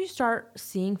after you start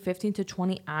seeing 15 to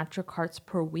 20 add to carts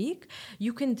per week,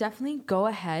 you can definitely go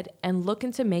ahead and look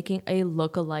into making a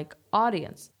lookalike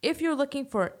audience. If you're looking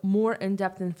for more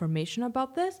in-depth information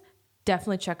about this,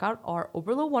 definitely check out our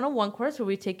Oberlo 101 course where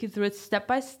we take you through it step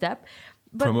by step.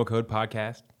 Promo code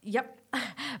podcast. Yep.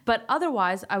 But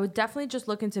otherwise, I would definitely just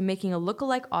look into making a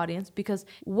lookalike audience, because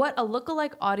what a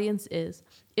lookalike audience is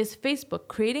Facebook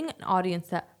creating an audience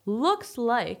that looks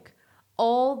like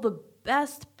all the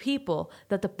best people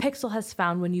that the pixel has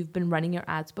found when you've been running your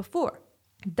ads before.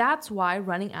 That's why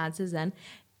running ads is an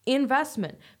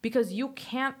investment, because you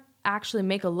can't actually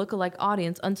make a lookalike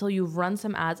audience until you've run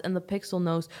some ads and the pixel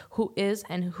knows who is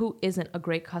and who isn't a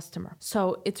great customer.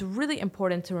 So it's really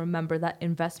important to remember that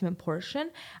investment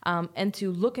portion and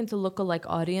to look into lookalike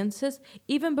audiences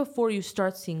even before you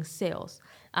start seeing sales.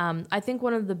 I think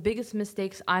one of the biggest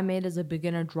mistakes I made as a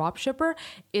beginner dropshipper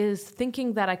is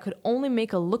thinking that I could only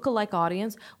make a lookalike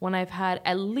audience when I've had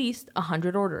at least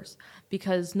 100 orders,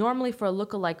 because normally for a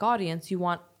lookalike audience, you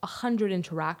want 100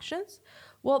 interactions.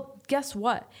 Well, guess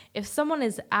what? If someone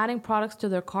is adding products to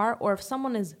their cart, or if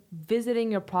someone is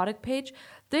visiting your product page,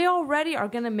 they already are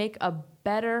going to make a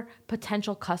better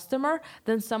potential customer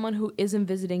than someone who isn't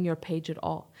visiting your page at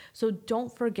all. So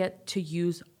don't forget to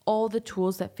use all the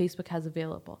tools that Facebook has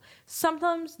available.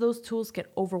 Sometimes those tools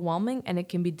get overwhelming and it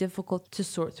can be difficult to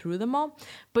sort through them all.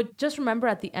 But just remember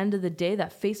at the end of the day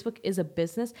that Facebook is a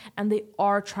business and they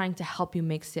are trying to help you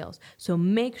make sales. So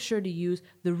make sure to use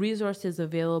the resources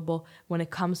available when it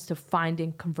comes to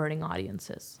finding converting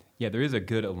audiences. Yeah, there is a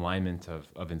good alignment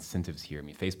of incentives here. I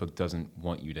mean, Facebook doesn't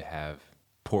want you to have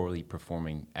poorly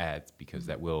performing ads because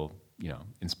that will,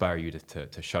 inspire you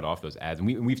to shut off those ads.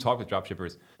 And we've talked with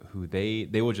dropshippers who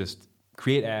they will just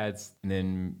create ads and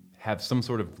then have some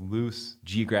sort of loose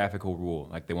geographical rule,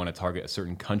 like they want to target a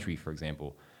certain country, for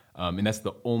example. And that's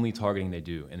the only targeting they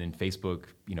do. And then Facebook,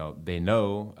 they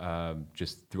know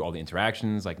just through all the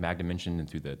interactions, like Magda mentioned, and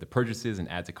through the purchases and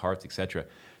add to carts, etc.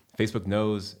 Facebook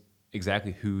knows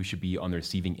exactly who should be on the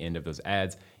receiving end of those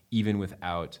ads, even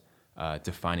without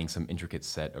defining some intricate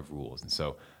set of rules. And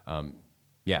so,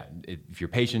 if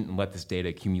you're patient and let this data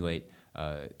accumulate,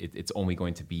 it's only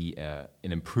going to be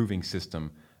an improving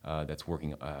system that's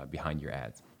working behind your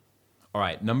ads. All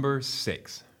right, number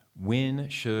 6. When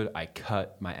should I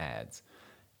cut my ads?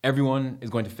 Everyone is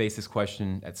going to face this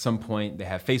question at some point. They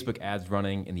have Facebook ads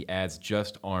running and the ads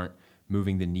just aren't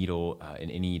moving the needle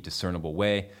in any discernible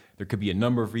way. There could be a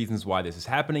number of reasons why this is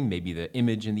happening. Maybe the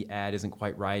image in the ad isn't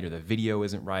quite right, or the video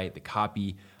isn't right, the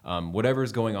copy, whatever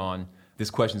is going on. This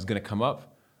question is going to come up.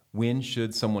 When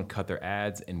should someone cut their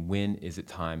ads, and when is it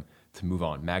time to move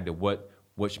on? Magda, what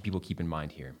should people keep in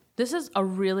mind here? This is a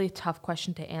really tough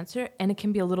question to answer, and it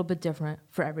can be a little bit different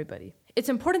for everybody. It's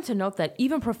important to note that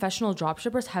even professional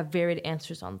dropshippers have varied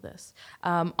answers on this.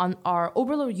 On our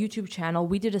Oberlo YouTube channel,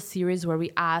 we did a series where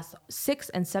we asked 6-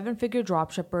 and 7-figure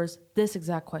dropshippers this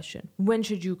exact question: when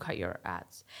should you cut your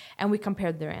ads? And we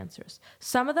compared their answers.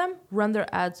 Some of them run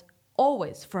their ads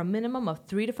always for a minimum of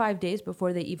 3 to 5 days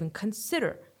before they even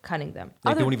consider cutting them.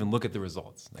 They don't even look at the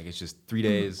results. Like, it's just 3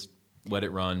 days, let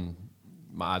it run,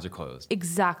 my eyes are closed.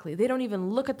 Exactly. They don't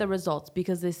even look at the results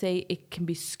because they say it can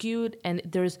be skewed and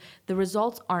the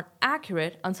results aren't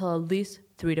accurate until at least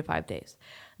 3 to 5 days.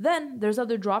 Then there's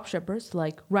other dropshippers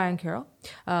like Ryan Carroll,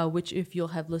 which if you'll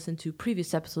have listened to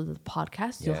previous episodes of the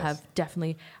podcast, you'll have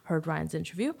definitely heard Ryan's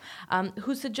interview,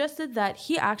 who suggested that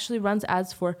he actually runs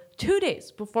ads for 2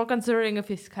 days before considering if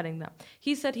he's cutting them.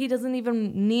 He said he doesn't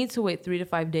even need to wait 3 to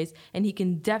 5 days, and he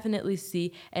can definitely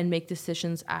see and make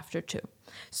decisions after 2.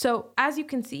 So as you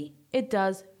can see, it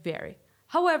does vary.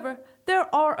 However,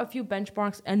 there are a few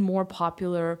benchmarks and more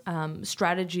popular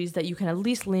strategies that you can at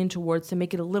least lean towards to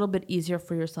make it a little bit easier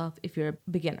for yourself if you're a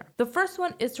beginner. The first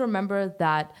one is to remember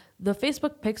that the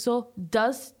Facebook Pixel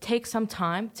does take some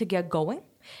time to get going.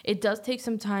 It does take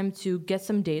some time to get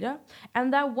some data,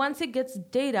 and that once it gets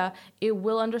data, it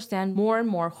will understand more and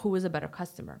more who is a better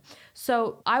customer.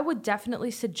 So I would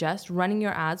definitely suggest running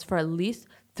your ads for at least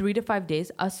 3 to 5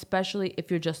 days, especially if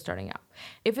you're just starting out.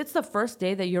 If it's the first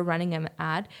day that you're running an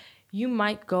ad, you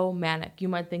might go manic. You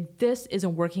might think this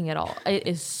isn't working at all. It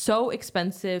is so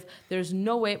expensive. There's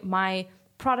no way. My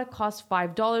product costs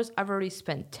 $5. I've already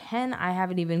spent $10. I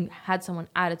haven't even had someone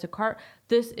add it to cart.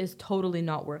 This is totally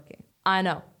not working. I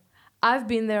know. I've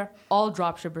been there. All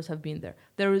dropshippers have been there.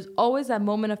 There is always that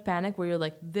moment of panic where you're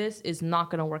like, this is not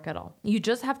going to work at all. You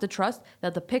just have to trust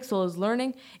that the pixel is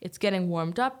learning, it's getting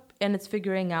warmed up, and it's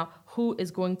figuring out who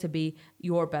is going to be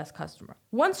your best customer.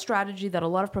 One strategy that a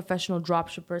lot of professional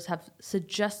dropshippers have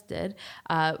suggested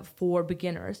for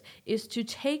beginners is to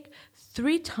take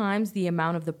 3 times the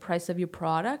amount of the price of your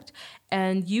product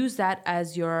and use that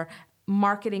as your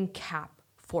marketing cap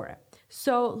for it.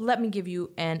 So let me give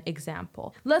you an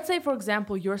example. Let's say, for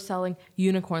example, you're selling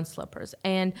unicorn slippers,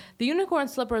 and the unicorn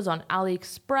slippers on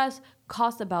AliExpress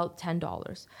cost about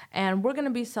 $10, and we're going to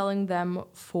be selling them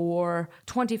for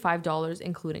 $25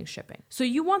 including shipping. So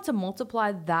you want to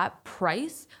multiply that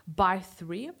price by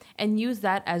 3 and use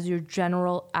that as your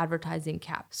general advertising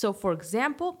cap. So for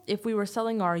example, if we were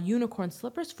selling our unicorn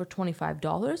slippers for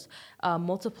 $25,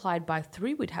 multiplied by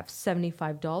 3, we'd have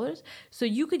 $75. So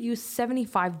you could use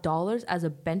 $75 as a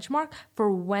benchmark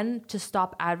for when to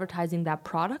stop advertising that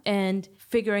product and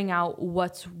figuring out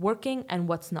what's working and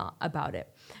what's not about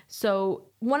it. So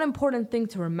one important thing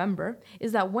to remember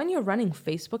is that when you're running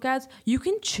Facebook ads, you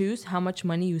can choose how much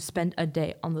money you spend a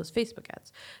day on those Facebook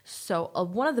ads. So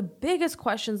one of the biggest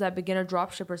questions that beginner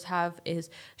dropshippers have is,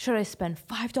 should I spend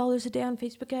 $5 a day on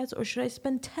Facebook ads or should I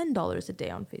spend $10 a day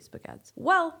on Facebook ads?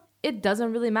 Well, it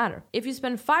doesn't really matter. If you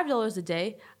spend $5 a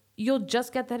day, you'll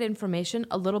just get that information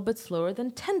a little bit slower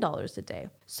than $10 a day.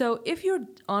 So if you're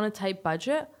on a tight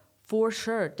budget, for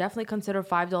sure, definitely consider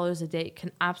 $5 a day. It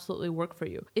can absolutely work for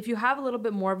you. If you have a little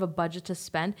bit more of a budget to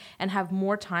spend and have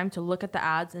more time to look at the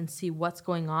ads and see what's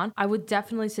going on, I would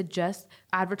definitely suggest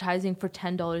advertising for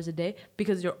 $10 a day,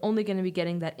 because you're only going to be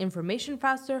getting that information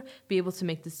faster, be able to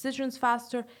make decisions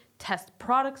faster, test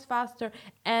products faster,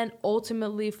 and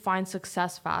ultimately find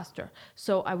success faster.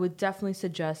 So I would definitely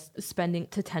suggest spending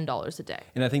to $10 a day.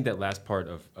 And I think that last part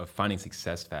of finding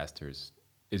success faster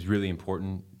is really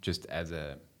important, just as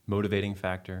a motivating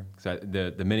factor. So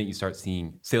the minute you start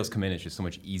seeing sales come in, it's just so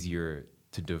much easier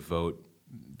to devote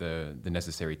the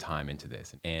necessary time into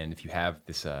this. And if you have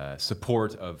this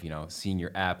support of seeing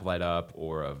your app light up,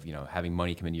 or of having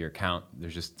money come into your account,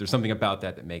 there's something about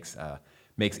that makes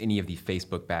any of the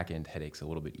Facebook backend headaches a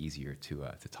little bit easier to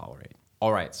tolerate.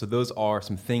 All right, so those are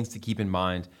some things to keep in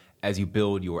mind as you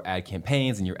build your ad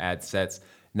campaigns and your ad sets.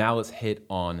 Now let's hit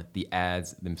on the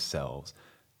ads themselves.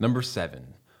 Number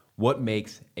 7, what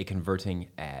makes a converting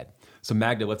ad? So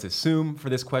Magda, let's assume for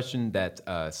this question that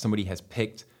somebody has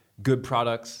picked good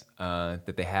products,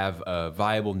 that they have a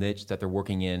viable niche that they're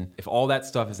working in. If all that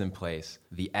stuff is in place,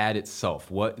 the ad itself,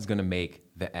 what is going to make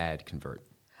the ad convert?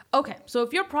 Okay, so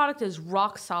if your product is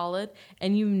rock solid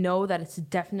and you know that it's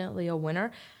definitely a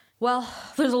winner, well,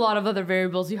 there's a lot of other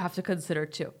variables you have to consider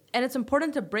too. And it's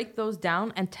important to break those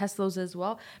down and test those as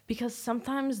well, because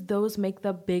sometimes those make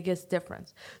the biggest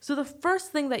difference. So the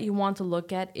first thing that you want to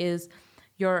look at is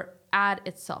your ad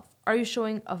itself. Are you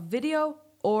showing a video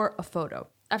or a photo?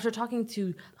 After talking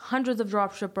to hundreds of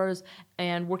dropshippers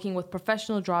and working with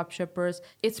professional dropshippers,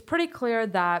 it's pretty clear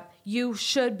that you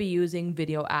should be using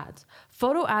video ads.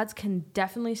 Photo ads can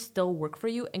definitely still work for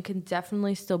you and can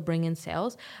definitely still bring in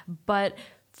sales, but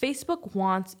Facebook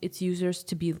wants its users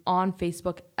to be on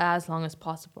Facebook as long as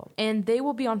possible, and they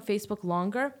will be on Facebook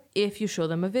longer if you show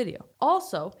them a video.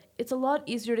 Also, it's a lot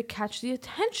easier to catch the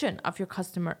attention of your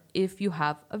customer if you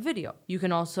have a video. You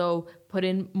can also put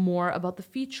in more about the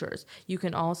features. You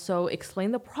can also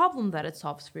explain the problem that it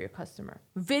solves for your customer.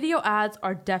 Video ads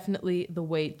are definitely the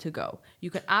way to go. You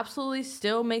can absolutely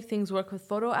still make things work with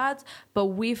photo ads, but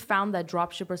we've found that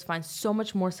dropshippers find so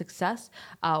much more success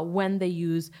when they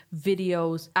use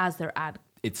videos as their ad.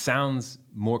 It sounds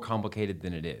more complicated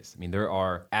than it is. I mean, there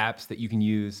are apps that you can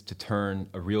use to turn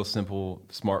a real simple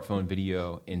smartphone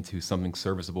video into something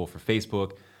serviceable for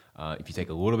Facebook. If you take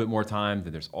a little bit more time,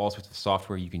 then there's all sorts of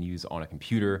software you can use on a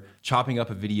computer. Chopping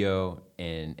up a video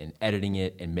and editing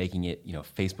it and making it,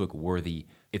 Facebook worthy,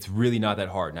 it's really not that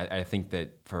hard. And I think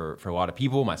that for a lot of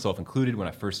people, myself included, when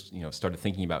I first started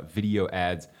thinking about video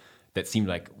ads, that seemed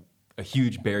like a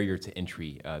huge barrier to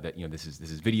entry. This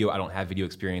is video. I don't have video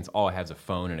experience. All I have is a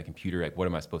phone and a computer. Like, what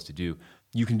am I supposed to do?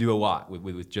 You can do a lot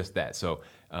with just that. So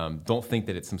don't think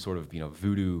that it's some sort of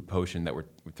voodoo potion that we're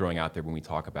throwing out there when we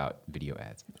talk about video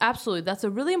ads. Absolutely. That's a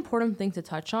really important thing to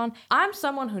touch on. I'm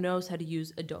someone who knows how to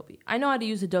use Adobe. I know how to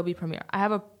use Adobe Premiere. I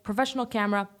have a professional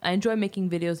camera. I enjoy making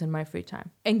videos in my free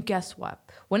time. And guess what?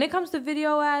 When it comes to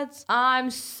video ads, I'm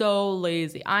so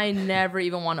lazy. I never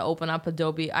even want to open up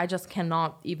Adobe. I just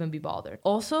cannot even be bothered.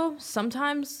 Also,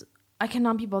 sometimes I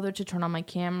cannot be bothered to turn on my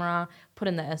camera, put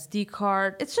in the SD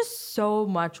card. It's just so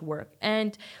much work.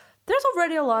 And there's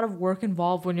already a lot of work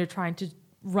involved when you're trying to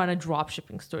run a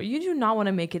dropshipping store. You do not want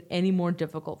to make it any more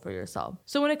difficult for yourself.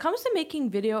 So when it comes to making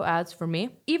video ads for me,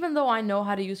 even though I know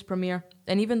how to use Premiere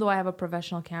and even though I have a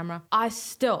professional camera, I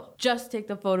still just take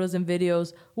the photos and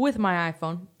videos with my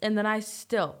iPhone, and then I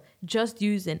still just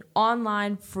use an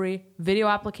online free video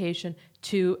application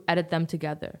to edit them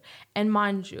together. And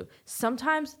mind you,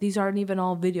 sometimes these aren't even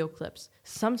all video clips.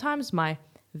 Sometimes my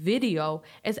video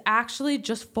is actually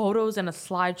just photos and a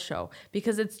slideshow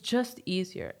because it's just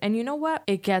easier. And you know what?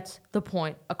 It gets the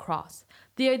point across.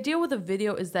 The idea with a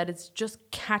video is that it's just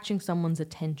catching someone's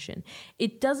attention.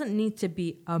 It doesn't need to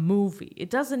be a movie. It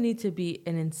doesn't need to be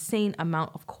an insane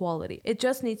amount of quality. It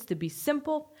just needs to be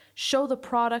simple, show the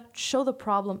product, show the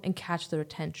problem, and catch their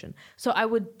attention. So I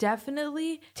would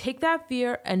definitely take that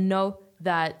fear and know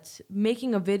that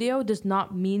making a video does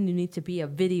not mean you need to be a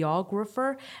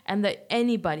videographer, and that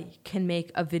anybody can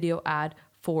make a video ad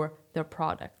for their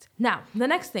product. Now, the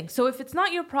next thing. So if it's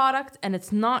not your product and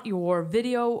it's not your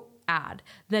video ad,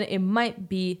 then it might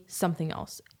be something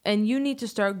else. And you need to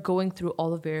start going through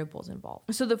all the variables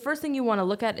involved. So the first thing you want to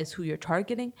look at is who you're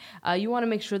targeting. You want to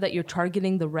make sure that you're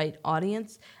targeting the right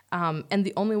audience. And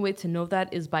the only way to know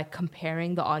that is by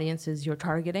comparing the audiences you're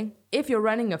targeting. If you're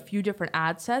running a few different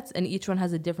ad sets and each one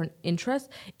has a different interest,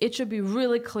 it should be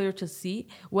really clear to see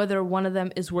whether one of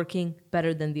them is working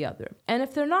better than the other. And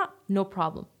if they're not, no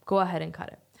problem. Go ahead and cut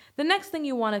it. The next thing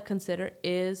you want to consider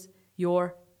is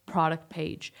your product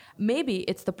page. Maybe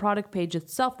it's the product page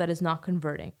itself that is not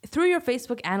converting. Through your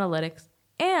Facebook analytics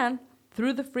and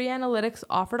through the free analytics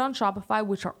offered on Shopify,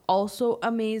 which are also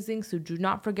amazing, so do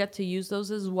not forget to use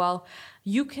those as well,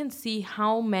 you can see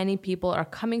how many people are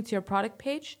coming to your product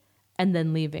page and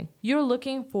then leaving. You're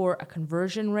looking for a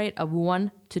conversion rate of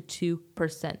 1 to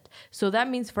 2%. So that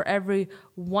means for every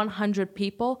 100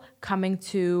 people coming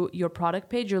to your product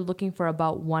page, you're looking for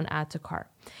about 1 add to cart.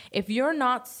 If you're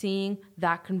not seeing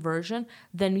that conversion,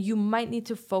 then you might need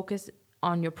to focus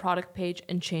on your product page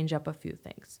and change up a few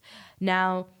things.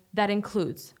 Now, that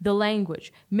includes the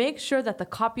language. Make sure that the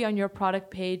copy on your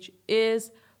product page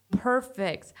is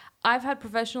perfect. I've had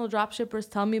professional dropshippers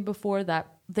tell me before that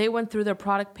they went through their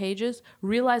product pages,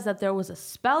 realized that there was a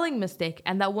spelling mistake,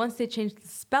 and that once they changed the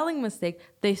spelling mistake,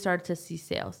 they started to see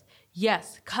sales.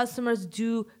 Yes, customers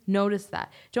do notice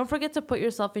that. Don't forget to put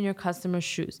yourself in your customer's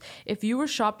shoes. If you were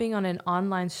shopping on an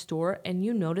online store and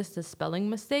you noticed a spelling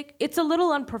mistake, it's a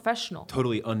little unprofessional.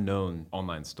 Totally unknown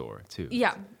online store, too.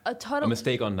 Yeah, a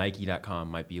mistake on Nike.com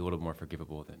might be a little more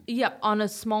forgivable than... Yeah, on a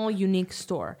small, unique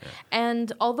store. Yeah.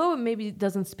 And although it maybe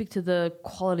doesn't speak to the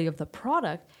quality of the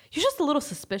product, you're just a little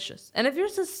suspicious. And if you're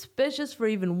suspicious for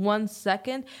even 1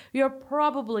 second, you're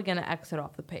probably going to exit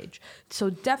off the page. So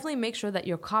definitely make sure that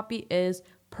your copy is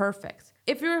perfect.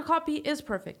 If your copy is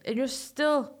perfect and you're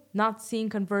still not seeing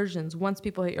conversions once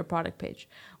people hit your product page,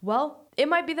 well, it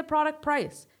might be the product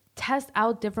price. Test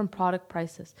out different product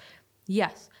prices.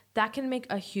 Yes, that can make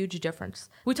a huge difference.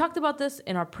 We talked about this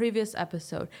in our previous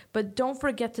episode, but don't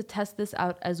forget to test this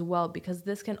out as well, because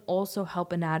this can also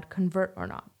help an ad convert or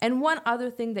not. And one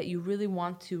other thing that you really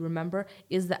want to remember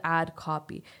is the ad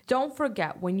copy. Don't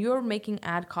forget, when you're making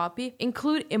ad copy,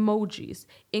 include emojis,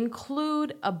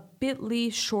 include a bit.ly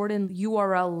shortened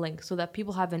URL link so that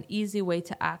people have an easy way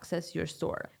to access your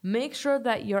store. Make sure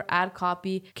that your ad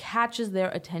copy catches their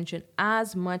attention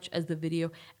as much as the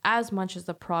video, as much as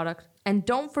the product. And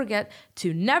don't forget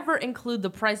to never include the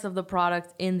price of the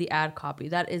product in the ad copy.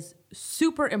 That is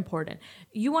super important.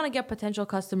 You want to get potential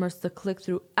customers to click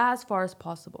through as far as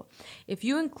possible. If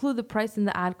you include the price in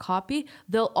the ad copy,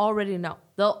 they'll already know.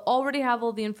 They'll already have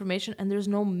all the information and there's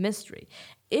no mystery.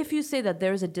 If you say that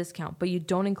there's a discount, but you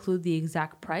don't include the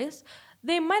exact price,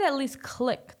 they might at least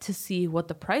click to see what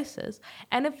the price is.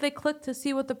 And if they click to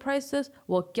see what the price is,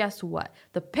 well, guess what?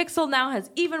 The pixel now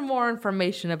has even more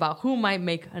information about who might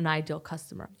make an ideal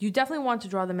customer. You definitely want to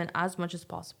draw them in as much as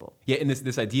possible. Yeah, and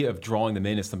this idea of drawing them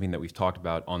in is something that we've talked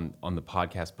about on the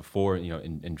podcast before. You know,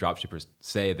 and dropshippers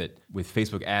say that with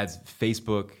Facebook ads,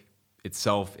 Facebook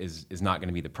itself is not going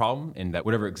to be the problem, and that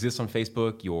whatever exists on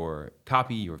Facebook, your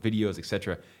copy, your videos,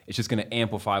 etc., it's just going to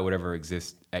amplify whatever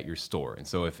exists at your store. And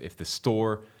so if the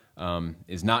store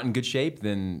is not in good shape,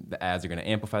 then the ads are going to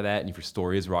amplify that, and if your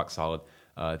store is rock solid,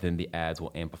 then the ads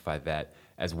will amplify that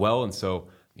as well. And so,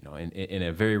 you know, in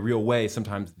a very real way,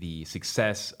 sometimes the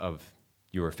success of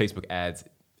your Facebook ads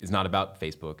is not about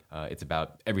Facebook. It's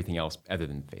about everything else other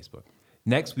than Facebook.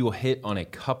 Next, we will hit on a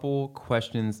couple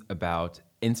questions about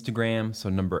Instagram. So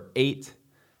number 8,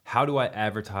 how do I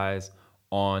advertise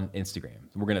on Instagram?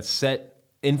 We're going to set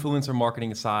influencer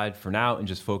marketing aside for now and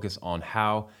just focus on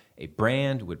how a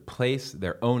brand would place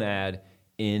their own ad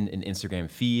in an Instagram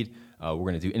feed. We're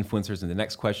going to do influencers in the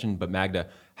next question, but Magda,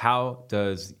 how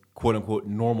does quote unquote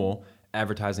normal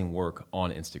advertising work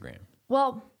on Instagram?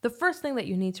 Well, the first thing that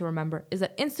you need to remember is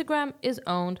that Instagram is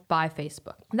owned by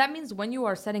Facebook. That means when you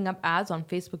are setting up ads on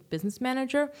Facebook Business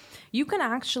Manager, you can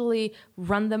actually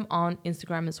run them on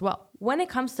Instagram as well. When it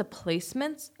comes to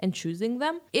placements and choosing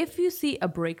them, if you see a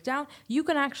breakdown, you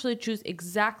can actually choose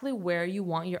exactly where you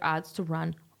want your ads to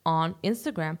run on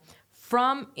Instagram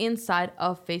from inside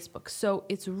of Facebook. So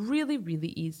it's really, really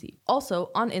easy. Also,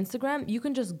 on Instagram, you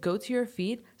can just go to your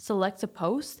feed, select a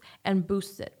post, and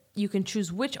boost it. You can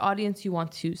choose which audience you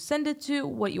want to send it to,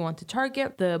 what you want to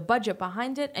target, the budget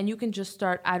behind it, and you can just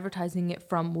start advertising it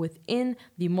from within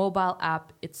the mobile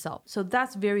app itself. So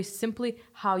that's very simply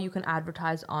how you can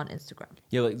advertise on Instagram.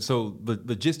 Yeah, so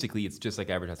logistically, it's just like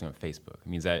advertising on Facebook. I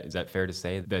mean, is that fair to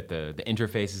say that the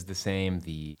interface is the same,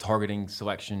 the targeting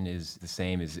selection is the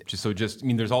same? I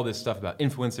mean, there's all this stuff about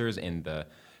influencers and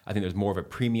I think there's more of a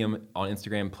premium on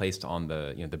Instagram placed on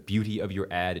the beauty of your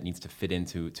ad. It needs to fit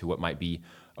into what might be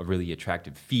a really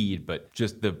attractive feed, but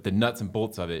just the nuts and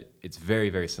bolts of it, it's very,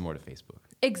 very similar to Facebook.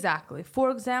 Exactly. For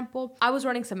example, I was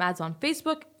running some ads on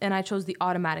Facebook and I chose the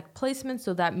automatic placement.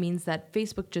 So that means that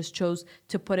Facebook just chose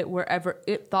to put it wherever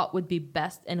it thought would be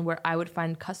best and where I would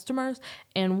find customers.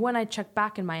 And when I checked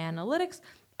back in my analytics,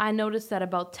 I noticed that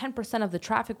about 10% of the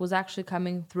traffic was actually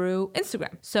coming through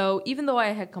Instagram. So even though I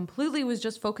had completely was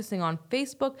just focusing on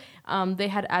Facebook, they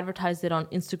had advertised it on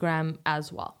Instagram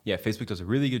as well. Yeah, Facebook does a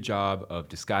really good job of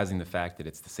disguising the fact that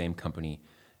it's the same company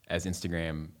as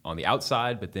Instagram on the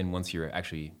outside, but then once you're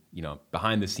actually,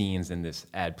 behind the scenes in this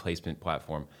ad placement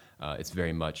platform, it's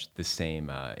very much the same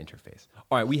interface.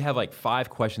 All right, we have like 5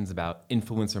 questions about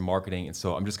influencer marketing, and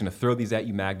so I'm just gonna throw these at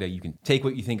you, Magda. You can take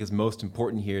what you think is most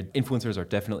important here. Influencers are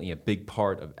definitely a big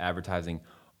part of advertising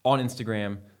on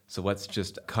Instagram, so let's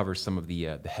just cover some of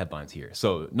the headlines here.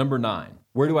 So number 9,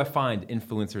 where do I find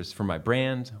influencers for my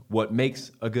brand? What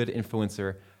makes a good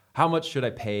influencer? How much should I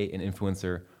pay an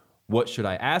influencer? What should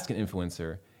I ask an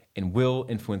influencer? And will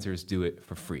influencers do it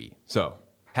for free? So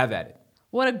have at it.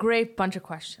 What a great bunch of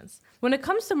questions. When it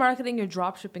comes to marketing your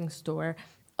dropshipping store,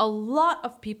 a lot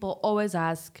of people always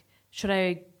ask, should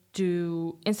I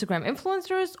do Instagram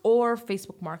influencers or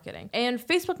Facebook marketing? And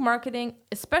Facebook marketing,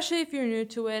 especially if you're new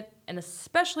to it, and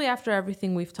especially after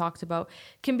everything we've talked about,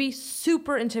 can be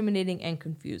super intimidating and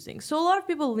confusing. So a lot of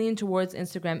people lean towards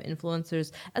Instagram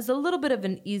influencers as a little bit of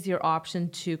an easier option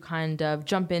to kind of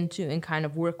jump into and kind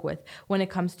of work with when it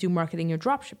comes to marketing your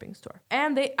dropshipping store.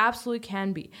 And they absolutely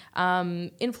can be.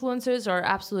 Influencers are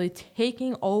absolutely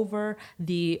taking over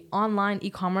the online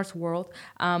e-commerce world.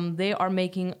 They are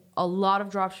making a lot of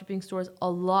dropshipping stores a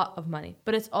lot of money,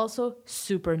 but it's also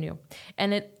super new.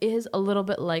 And it is a little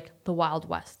bit like the Wild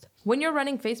West. When you're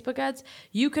running Facebook ads,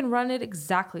 you can run it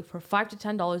exactly for $5 to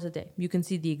 $10 a day. You can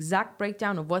see the exact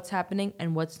breakdown of what's happening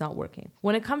and what's not working.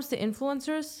 When it comes to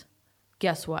influencers,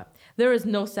 guess what? There is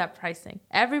no set pricing.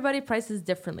 Everybody prices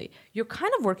differently. You're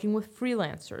kind of working with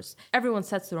freelancers. Everyone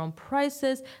sets their own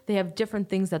prices. They have different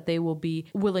things that they will be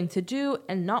willing to do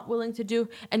and not willing to do,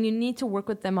 and you need to work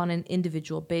with them on an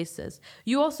individual basis.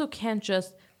 You also can't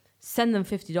just send them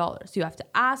 $50. You have to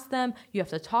ask them, you have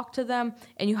to talk to them,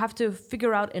 and you have to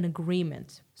figure out an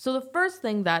agreement. So the first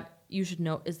thing that you should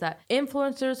know is that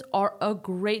influencers are a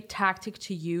great tactic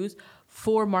to use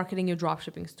for marketing your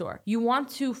dropshipping store. You want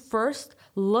to first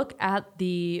look at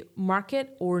the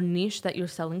market or niche that you're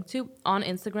selling to on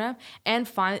Instagram and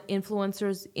find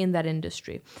influencers in that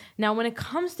industry. Now, when it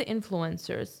comes to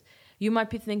influencers, you might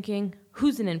be thinking,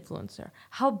 who's an influencer?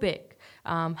 How big?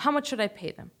 How much should I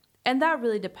pay them? And that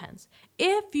really depends.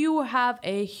 If you have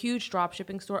a huge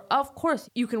dropshipping store, of course,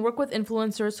 you can work with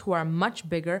influencers who are much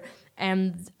bigger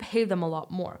and pay them a lot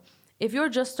more. If you're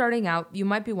just starting out, you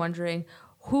might be wondering,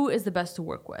 who is the best to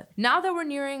work with? Now that we're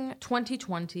nearing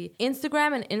 2020,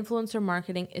 Instagram and influencer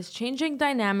marketing is changing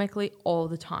dynamically all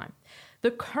the time.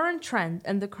 The current trend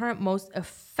and the current most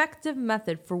effective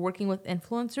method for working with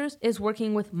influencers is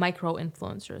working with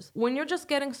micro-influencers. When you're just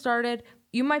getting started,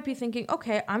 you might be thinking,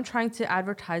 okay, I'm trying to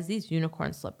advertise these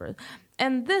unicorn slippers.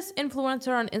 And this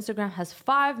influencer on Instagram has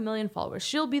 5 million followers.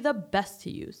 She'll be the best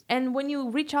to use. And when you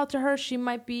reach out to her, she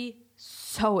might be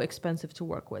so expensive to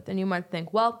work with. And you might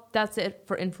think, well, that's it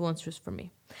for influencers for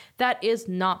me. That is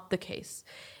not the case.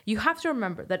 You have to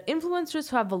remember that influencers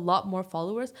who have a lot more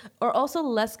followers are also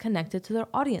less connected to their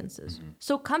audiences. Mm-hmm.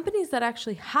 So companies that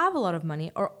actually have a lot of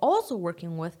money are also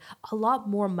working with a lot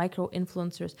more micro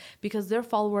influencers because their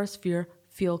followers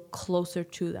feel closer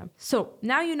to them. So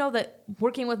now you know that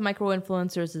working with micro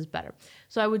influencers is better.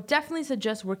 So I would definitely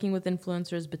suggest working with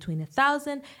influencers between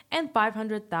 1,000 and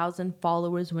 500,000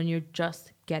 followers when you're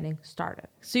just getting started.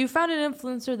 So you found an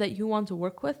influencer that you want to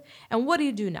work with, and what do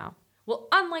you do now? Well,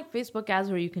 unlike Facebook ads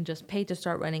where you can just pay to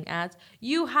start running ads,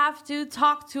 you have to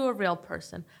talk to a real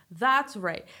person. That's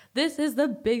right. This is the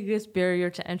biggest barrier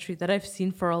to entry that I've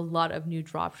seen for a lot of new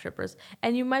dropshippers.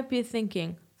 And you might be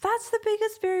thinking, that's the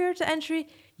biggest barrier to entry?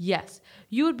 Yes.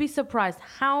 You would be surprised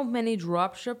how many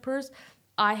dropshippers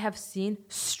I have seen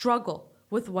struggle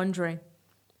with wondering,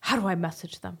 how do I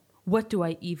message them? What do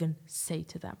I even say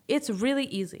to them? It's really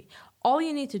easy. All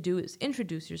you need to do is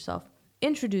introduce yourself,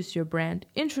 introduce your brand,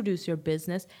 introduce your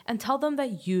business, and tell them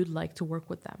that you'd like to work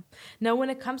with them. Now,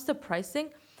 when it comes to pricing,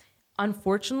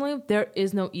 unfortunately, there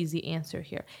is no easy answer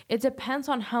here. It depends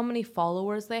on how many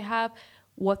followers they have,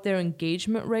 what their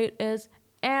engagement rate is,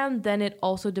 and then it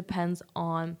also depends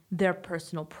on their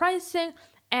personal pricing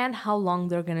and how long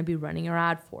they're going to be running your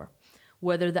ad for.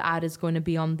 Whether the ad is going to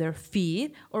be on their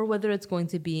feed or whether it's going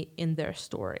to be in their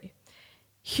story.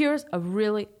 Here's a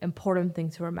really important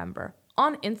thing to remember.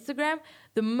 On Instagram,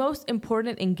 the most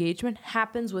important engagement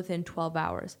happens within 12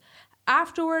 hours.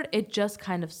 Afterward, it just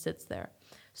kind of sits there.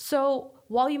 So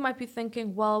while you might be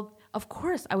thinking, well, of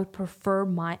course, I would prefer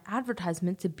my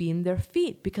advertisement to be in their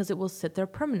feed because it will sit there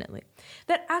permanently.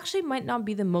 That actually might not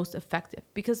be the most effective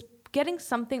because getting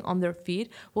something on their feed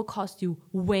will cost you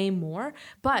way more,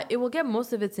 but it will get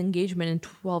most of its engagement in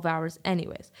 12 hours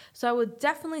anyways. So I would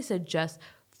definitely suggest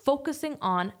focusing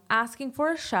on asking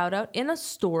for a shout out in a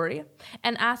story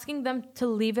and asking them to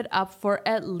leave it up for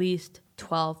at least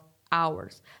 12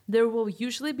 hours. There will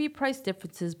usually be price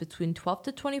differences between 12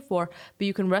 to 24, but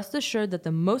you can rest assured that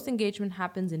the most engagement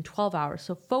happens in 12 hours.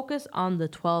 So focus on the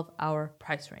 12-hour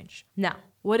price range. Now,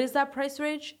 what is that price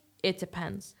range? It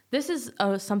depends. This is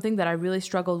something that I really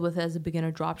struggled with as a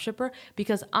beginner dropshipper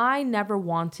because I never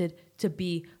wanted to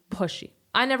be pushy.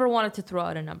 I never wanted to throw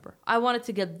out a number. I wanted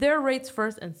to get their rates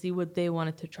first and see what they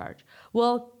wanted to charge.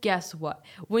 Well, guess what?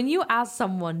 When you ask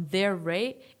someone their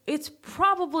rate, it's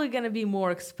probably going to be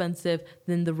more expensive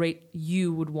than the rate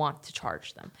you would want to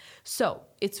charge them. So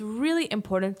it's really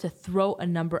important to throw a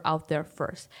number out there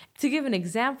first. To give an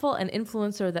example, an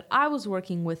influencer that I was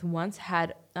working with once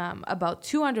had about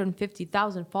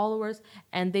 250,000 followers,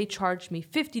 and they charged me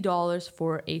 $50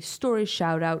 for a story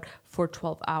shout out for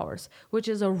 12 hours, which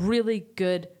is a really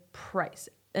good price.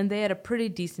 And they had a pretty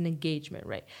decent engagement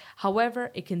rate.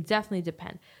 However, it can definitely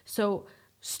depend. So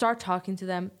start talking to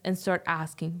them and start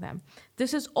asking them.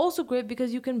 This is also great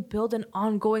because you can build an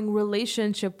ongoing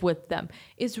relationship with them.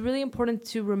 It's really important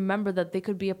to remember that they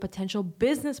could be a potential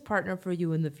business partner for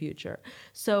you in the future.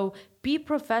 So be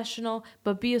professional,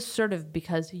 but be assertive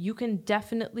because you can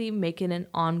definitely make it an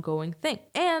ongoing thing.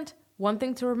 And one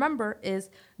thing to remember is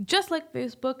just like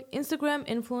Facebook, Instagram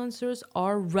influencers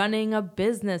are running a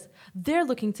business. They're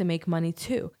looking to make money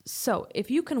too. So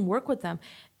if you can work with them,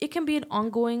 it can be an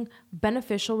ongoing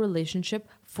beneficial relationship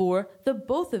for the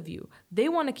both of you. They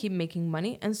want to keep making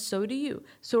money and so do you.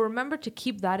 So remember to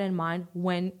keep that in mind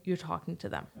when you're talking to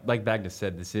them. Like Magda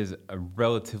said, this is a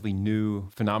relatively new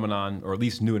phenomenon, or at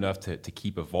least new enough to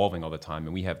keep evolving all the time.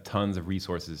 And we have tons of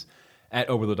resources at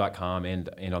Oberlo.com and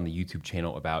on the YouTube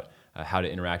channel about how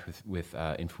to interact with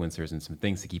influencers and some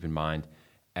things to keep in mind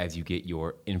as you get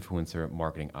your influencer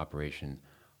marketing operation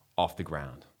off the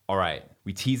ground. All right,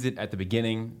 we teased it at the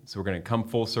beginning, so we're gonna come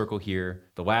full circle here.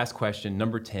 The last question,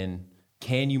 number 10,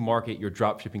 can you market your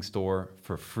dropshipping store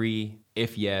for free?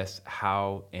 If yes,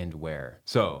 how and where?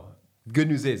 So, good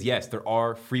news is, yes, there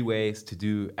are free ways to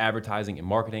do advertising and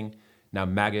marketing. Now,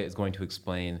 Magda is going to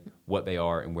explain what they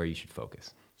are and where you should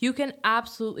focus. You can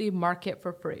absolutely market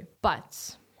for free,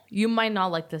 but you might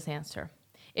not like this answer.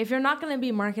 If you're not going to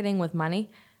be marketing with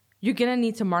money, you're going to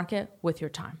need to market with your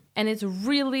time. And it's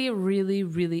really, really,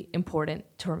 really important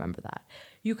to remember that.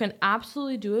 You can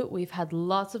absolutely do it. We've had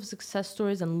lots of success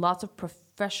stories and lots of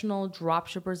professional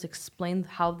dropshippers explain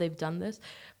how they've done this,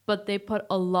 but they put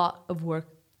a lot of work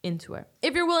into it.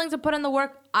 If you're willing to put in the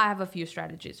work, I have a few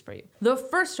strategies for you. The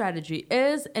first strategy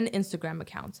is an Instagram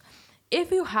account.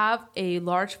 If you have a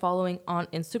large following on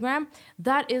Instagram,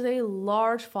 that is a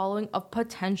large following of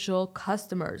potential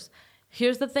customers.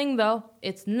 Here's the thing though,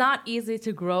 it's not easy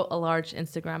to grow a large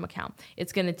Instagram account.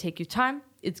 It's gonna take you time,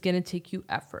 it's gonna take you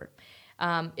effort.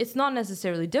 It's not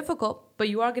necessarily difficult, but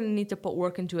you are gonna need to put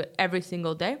work into it every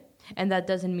single day. And that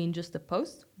doesn't mean just the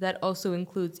post. That also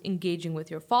includes engaging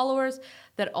with your followers.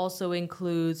 That also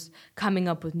includes coming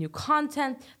up with new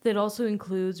content. That also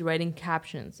includes writing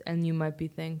captions. And you might be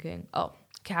thinking, oh,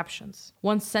 captions.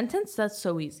 One sentence? That's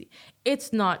so easy.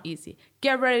 It's not easy.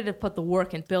 Get ready to put the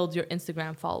work and build your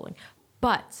Instagram following.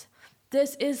 But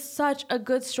this is such a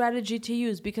good strategy to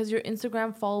use because your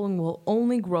Instagram following will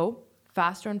only grow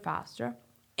faster and faster.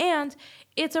 And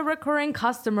it's a recurring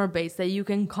customer base that you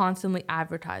can constantly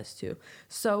advertise to.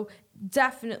 So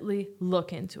definitely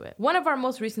look into it. One of our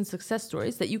most recent success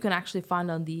stories that you can actually find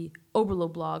on the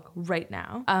Oberlo blog right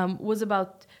now was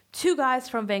about two guys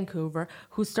from Vancouver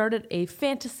who started a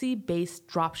fantasy-based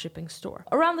dropshipping store.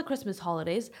 Around the Christmas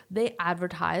holidays, they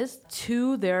advertised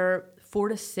to their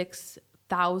 4,000 to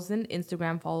 6,000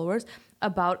 Instagram followers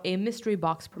about a mystery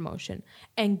box promotion.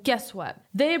 And guess what?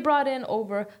 They brought in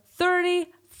over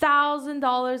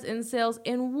 $30,000 in sales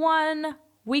in one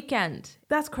weekend.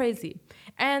 That's crazy.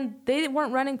 And they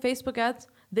weren't running Facebook ads.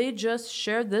 They just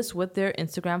shared this with their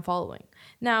Instagram following.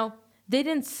 Now, they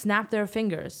didn't snap their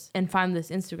fingers and find this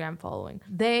Instagram following.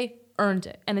 They earned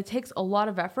it. And it takes a lot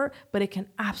of effort, but it can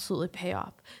absolutely pay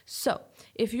off. So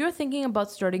if you're thinking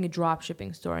about starting a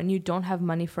dropshipping store and you don't have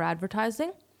money for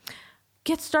advertising,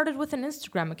 get started with an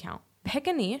Instagram account. Pick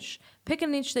a niche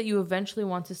that you eventually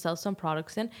want to sell some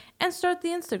products in, and start the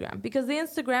Instagram, because the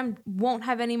Instagram won't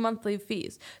have any monthly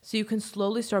fees. So you can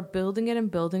slowly start building it and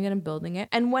building it and building it.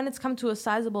 And when it's come to a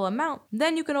sizable amount,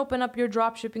 then you can open up your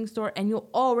dropshipping store and you'll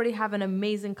already have an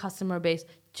amazing customer base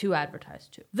to advertise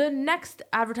to. The next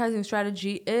advertising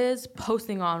strategy is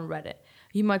posting on Reddit.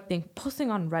 You might think,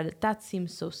 posting on Reddit, that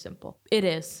seems so simple. It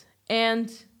is.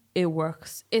 And it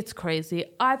works. It's crazy.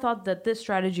 I thought that this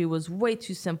strategy was way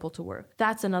too simple to work.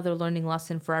 That's another learning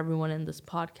lesson for everyone in this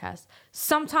podcast.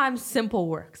 Sometimes simple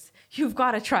works. You've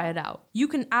got to try it out. You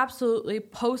can absolutely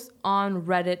post on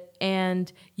Reddit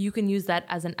and you can use that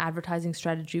as an advertising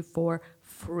strategy for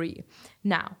free.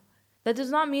 Now, that does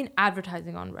not mean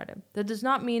advertising on Reddit. That does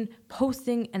not mean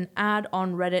posting an ad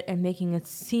on Reddit and making it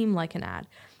seem like an ad.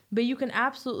 But you can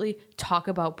absolutely talk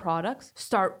about products,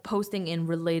 start posting in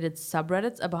related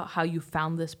subreddits about how you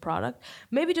found this product,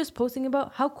 maybe just posting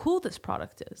about how cool this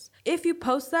product is. If you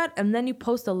post that and then you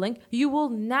post a link, you will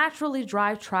naturally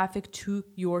drive traffic to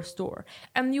your store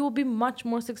and you will be much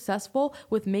more successful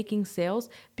with making sales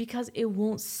because it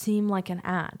won't seem like an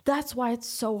ad. That's why it's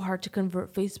so hard to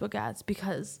convert Facebook ads,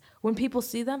 because when people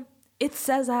see them, it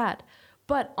says ad.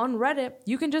 But on Reddit,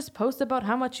 you can just post about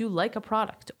how much you like a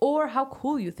product or how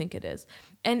cool you think it is.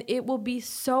 And it will be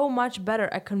so much better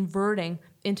at converting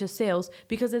into sales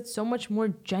because it's so much more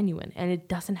genuine and it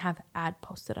doesn't have ad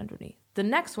posted underneath. The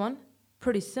next one,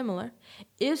 pretty similar,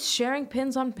 is sharing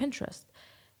pins on Pinterest.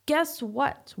 Guess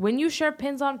what? When you share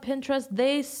pins on Pinterest,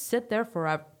 they sit there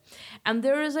forever. And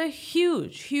there is a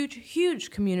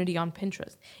huge community on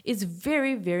Pinterest. It's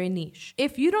very, very niche.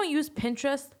 If you don't use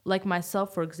Pinterest, like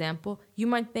myself, for example, you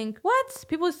might think, what?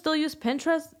 People still use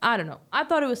Pinterest? I don't know. I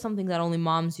thought it was something that only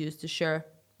moms use to share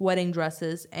wedding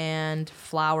dresses and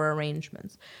flower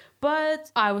arrangements.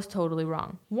 But I was totally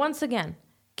wrong. Once again,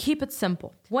 keep it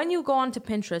simple. When you go onto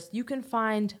Pinterest, you can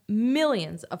find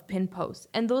millions of pin posts,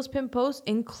 and those pin posts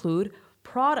include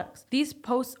products. These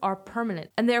posts are permanent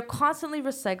and they're constantly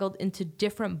recycled into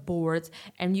different boards,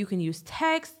 and you can use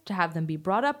text to have them be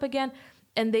brought up again,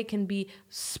 and they can be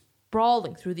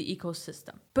sprawling through the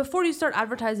ecosystem. Before you start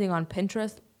advertising on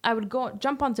Pinterest, I would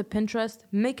jump onto Pinterest,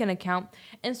 make an account,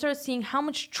 and start seeing how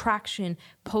much traction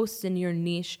posts in your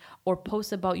niche or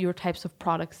posts about your types of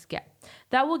products get.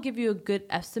 That will give you a good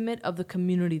estimate of the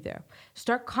community there.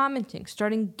 Start commenting,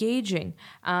 start engaging,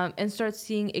 and start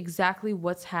seeing exactly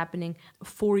what's happening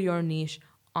for your niche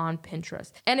on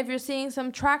Pinterest. And if you're seeing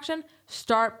some traction,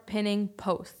 start pinning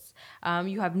posts.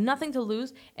 You have nothing to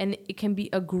lose, and it can be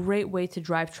a great way to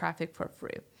drive traffic for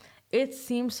free. It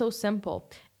seems so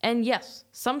simple. And yes,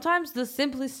 sometimes the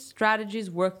simplest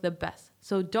strategies work the best.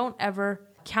 So don't ever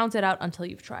count it out until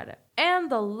you've tried it.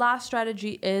 And the last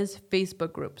strategy is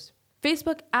Facebook groups.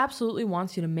 Facebook absolutely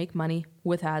wants you to make money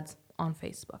with ads on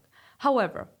Facebook.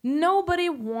 However, nobody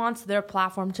wants their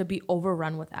platform to be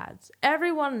overrun with ads.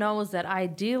 Everyone knows that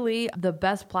ideally the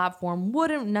best platform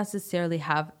wouldn't necessarily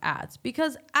have ads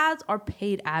because ads are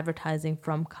paid advertising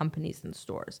from companies and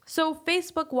stores. So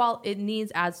Facebook, while it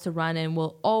needs ads to run and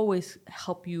will always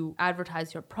help you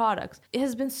advertise your products, it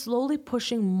has been slowly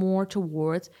pushing more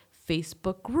towards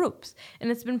Facebook groups.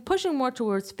 And it's been pushing more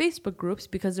towards Facebook groups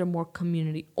because they're more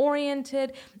community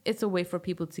oriented. It's a way for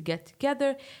people to get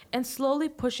together, and slowly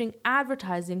pushing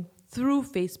advertising through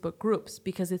Facebook groups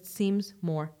because it seems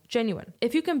more genuine.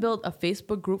 If you can build a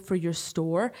Facebook group for your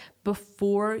store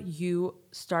before you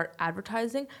start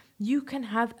advertising, you can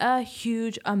have a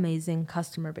huge, amazing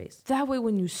customer base. That way,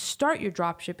 when you start your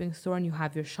dropshipping store and you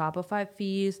have your Shopify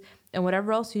fees and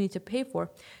whatever else you need to pay for,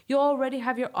 you'll already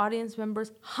have your audience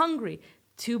members hungry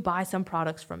to buy some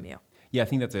products from you. Yeah, I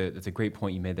think that's a great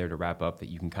point you made there to wrap up, that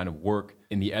you can kind of work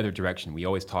in the other direction. We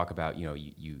always talk about,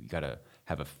 you got to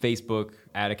have a Facebook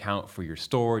ad account for your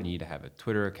store, and you need to have a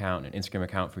Twitter account, an Instagram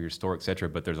account for your store, et cetera.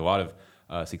 But there's a lot of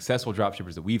successful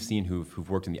dropshippers that we've seen who've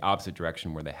worked in the opposite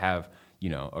direction, where they have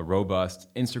a robust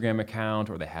Instagram account,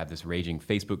 or they have this raging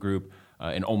Facebook group,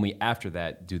 and only after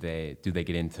that do they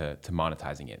get into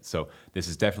monetizing it. So this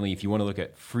is definitely, if you want to look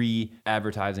at free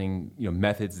advertising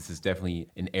methods, this is definitely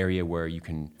an area where you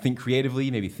can think creatively,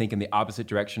 maybe think in the opposite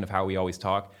direction of how we always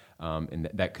talk, and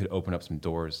that could open up some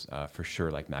doors for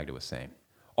sure, like Magda was saying.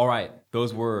 All right,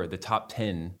 those were the top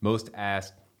 10 most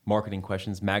asked marketing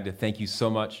questions. Magda, thank you so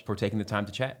much for taking the time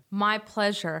to chat. My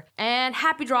pleasure. And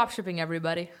happy dropshipping,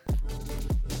 everybody.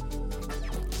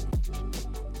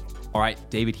 All right,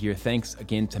 David here. Thanks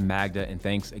again to Magda, and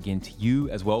thanks again to you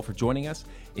as well for joining us.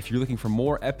 If you're looking for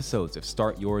more episodes of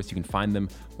Start Yours, you can find them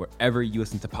wherever you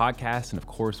listen to podcasts. And of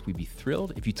course, we'd be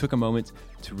thrilled if you took a moment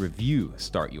to review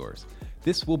Start Yours.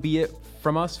 This will be it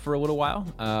from us for a little while.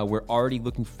 We're already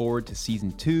looking forward to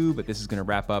season 2, but this is going to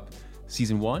wrap up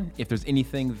season 1. If there's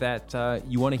anything that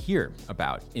you want to hear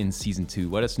about in season 2,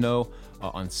 let us know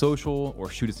on social, or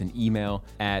shoot us an email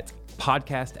at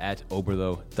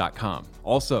podcast@oberlo.com.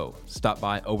 Also, stop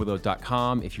by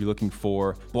oberlo.com if you're looking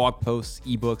for blog posts,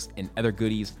 ebooks, and other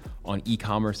goodies on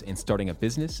e-commerce and starting a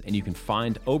business. And you can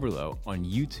find Oberlo on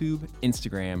YouTube,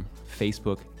 Instagram,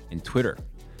 Facebook, and Twitter.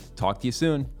 Talk to you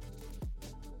soon.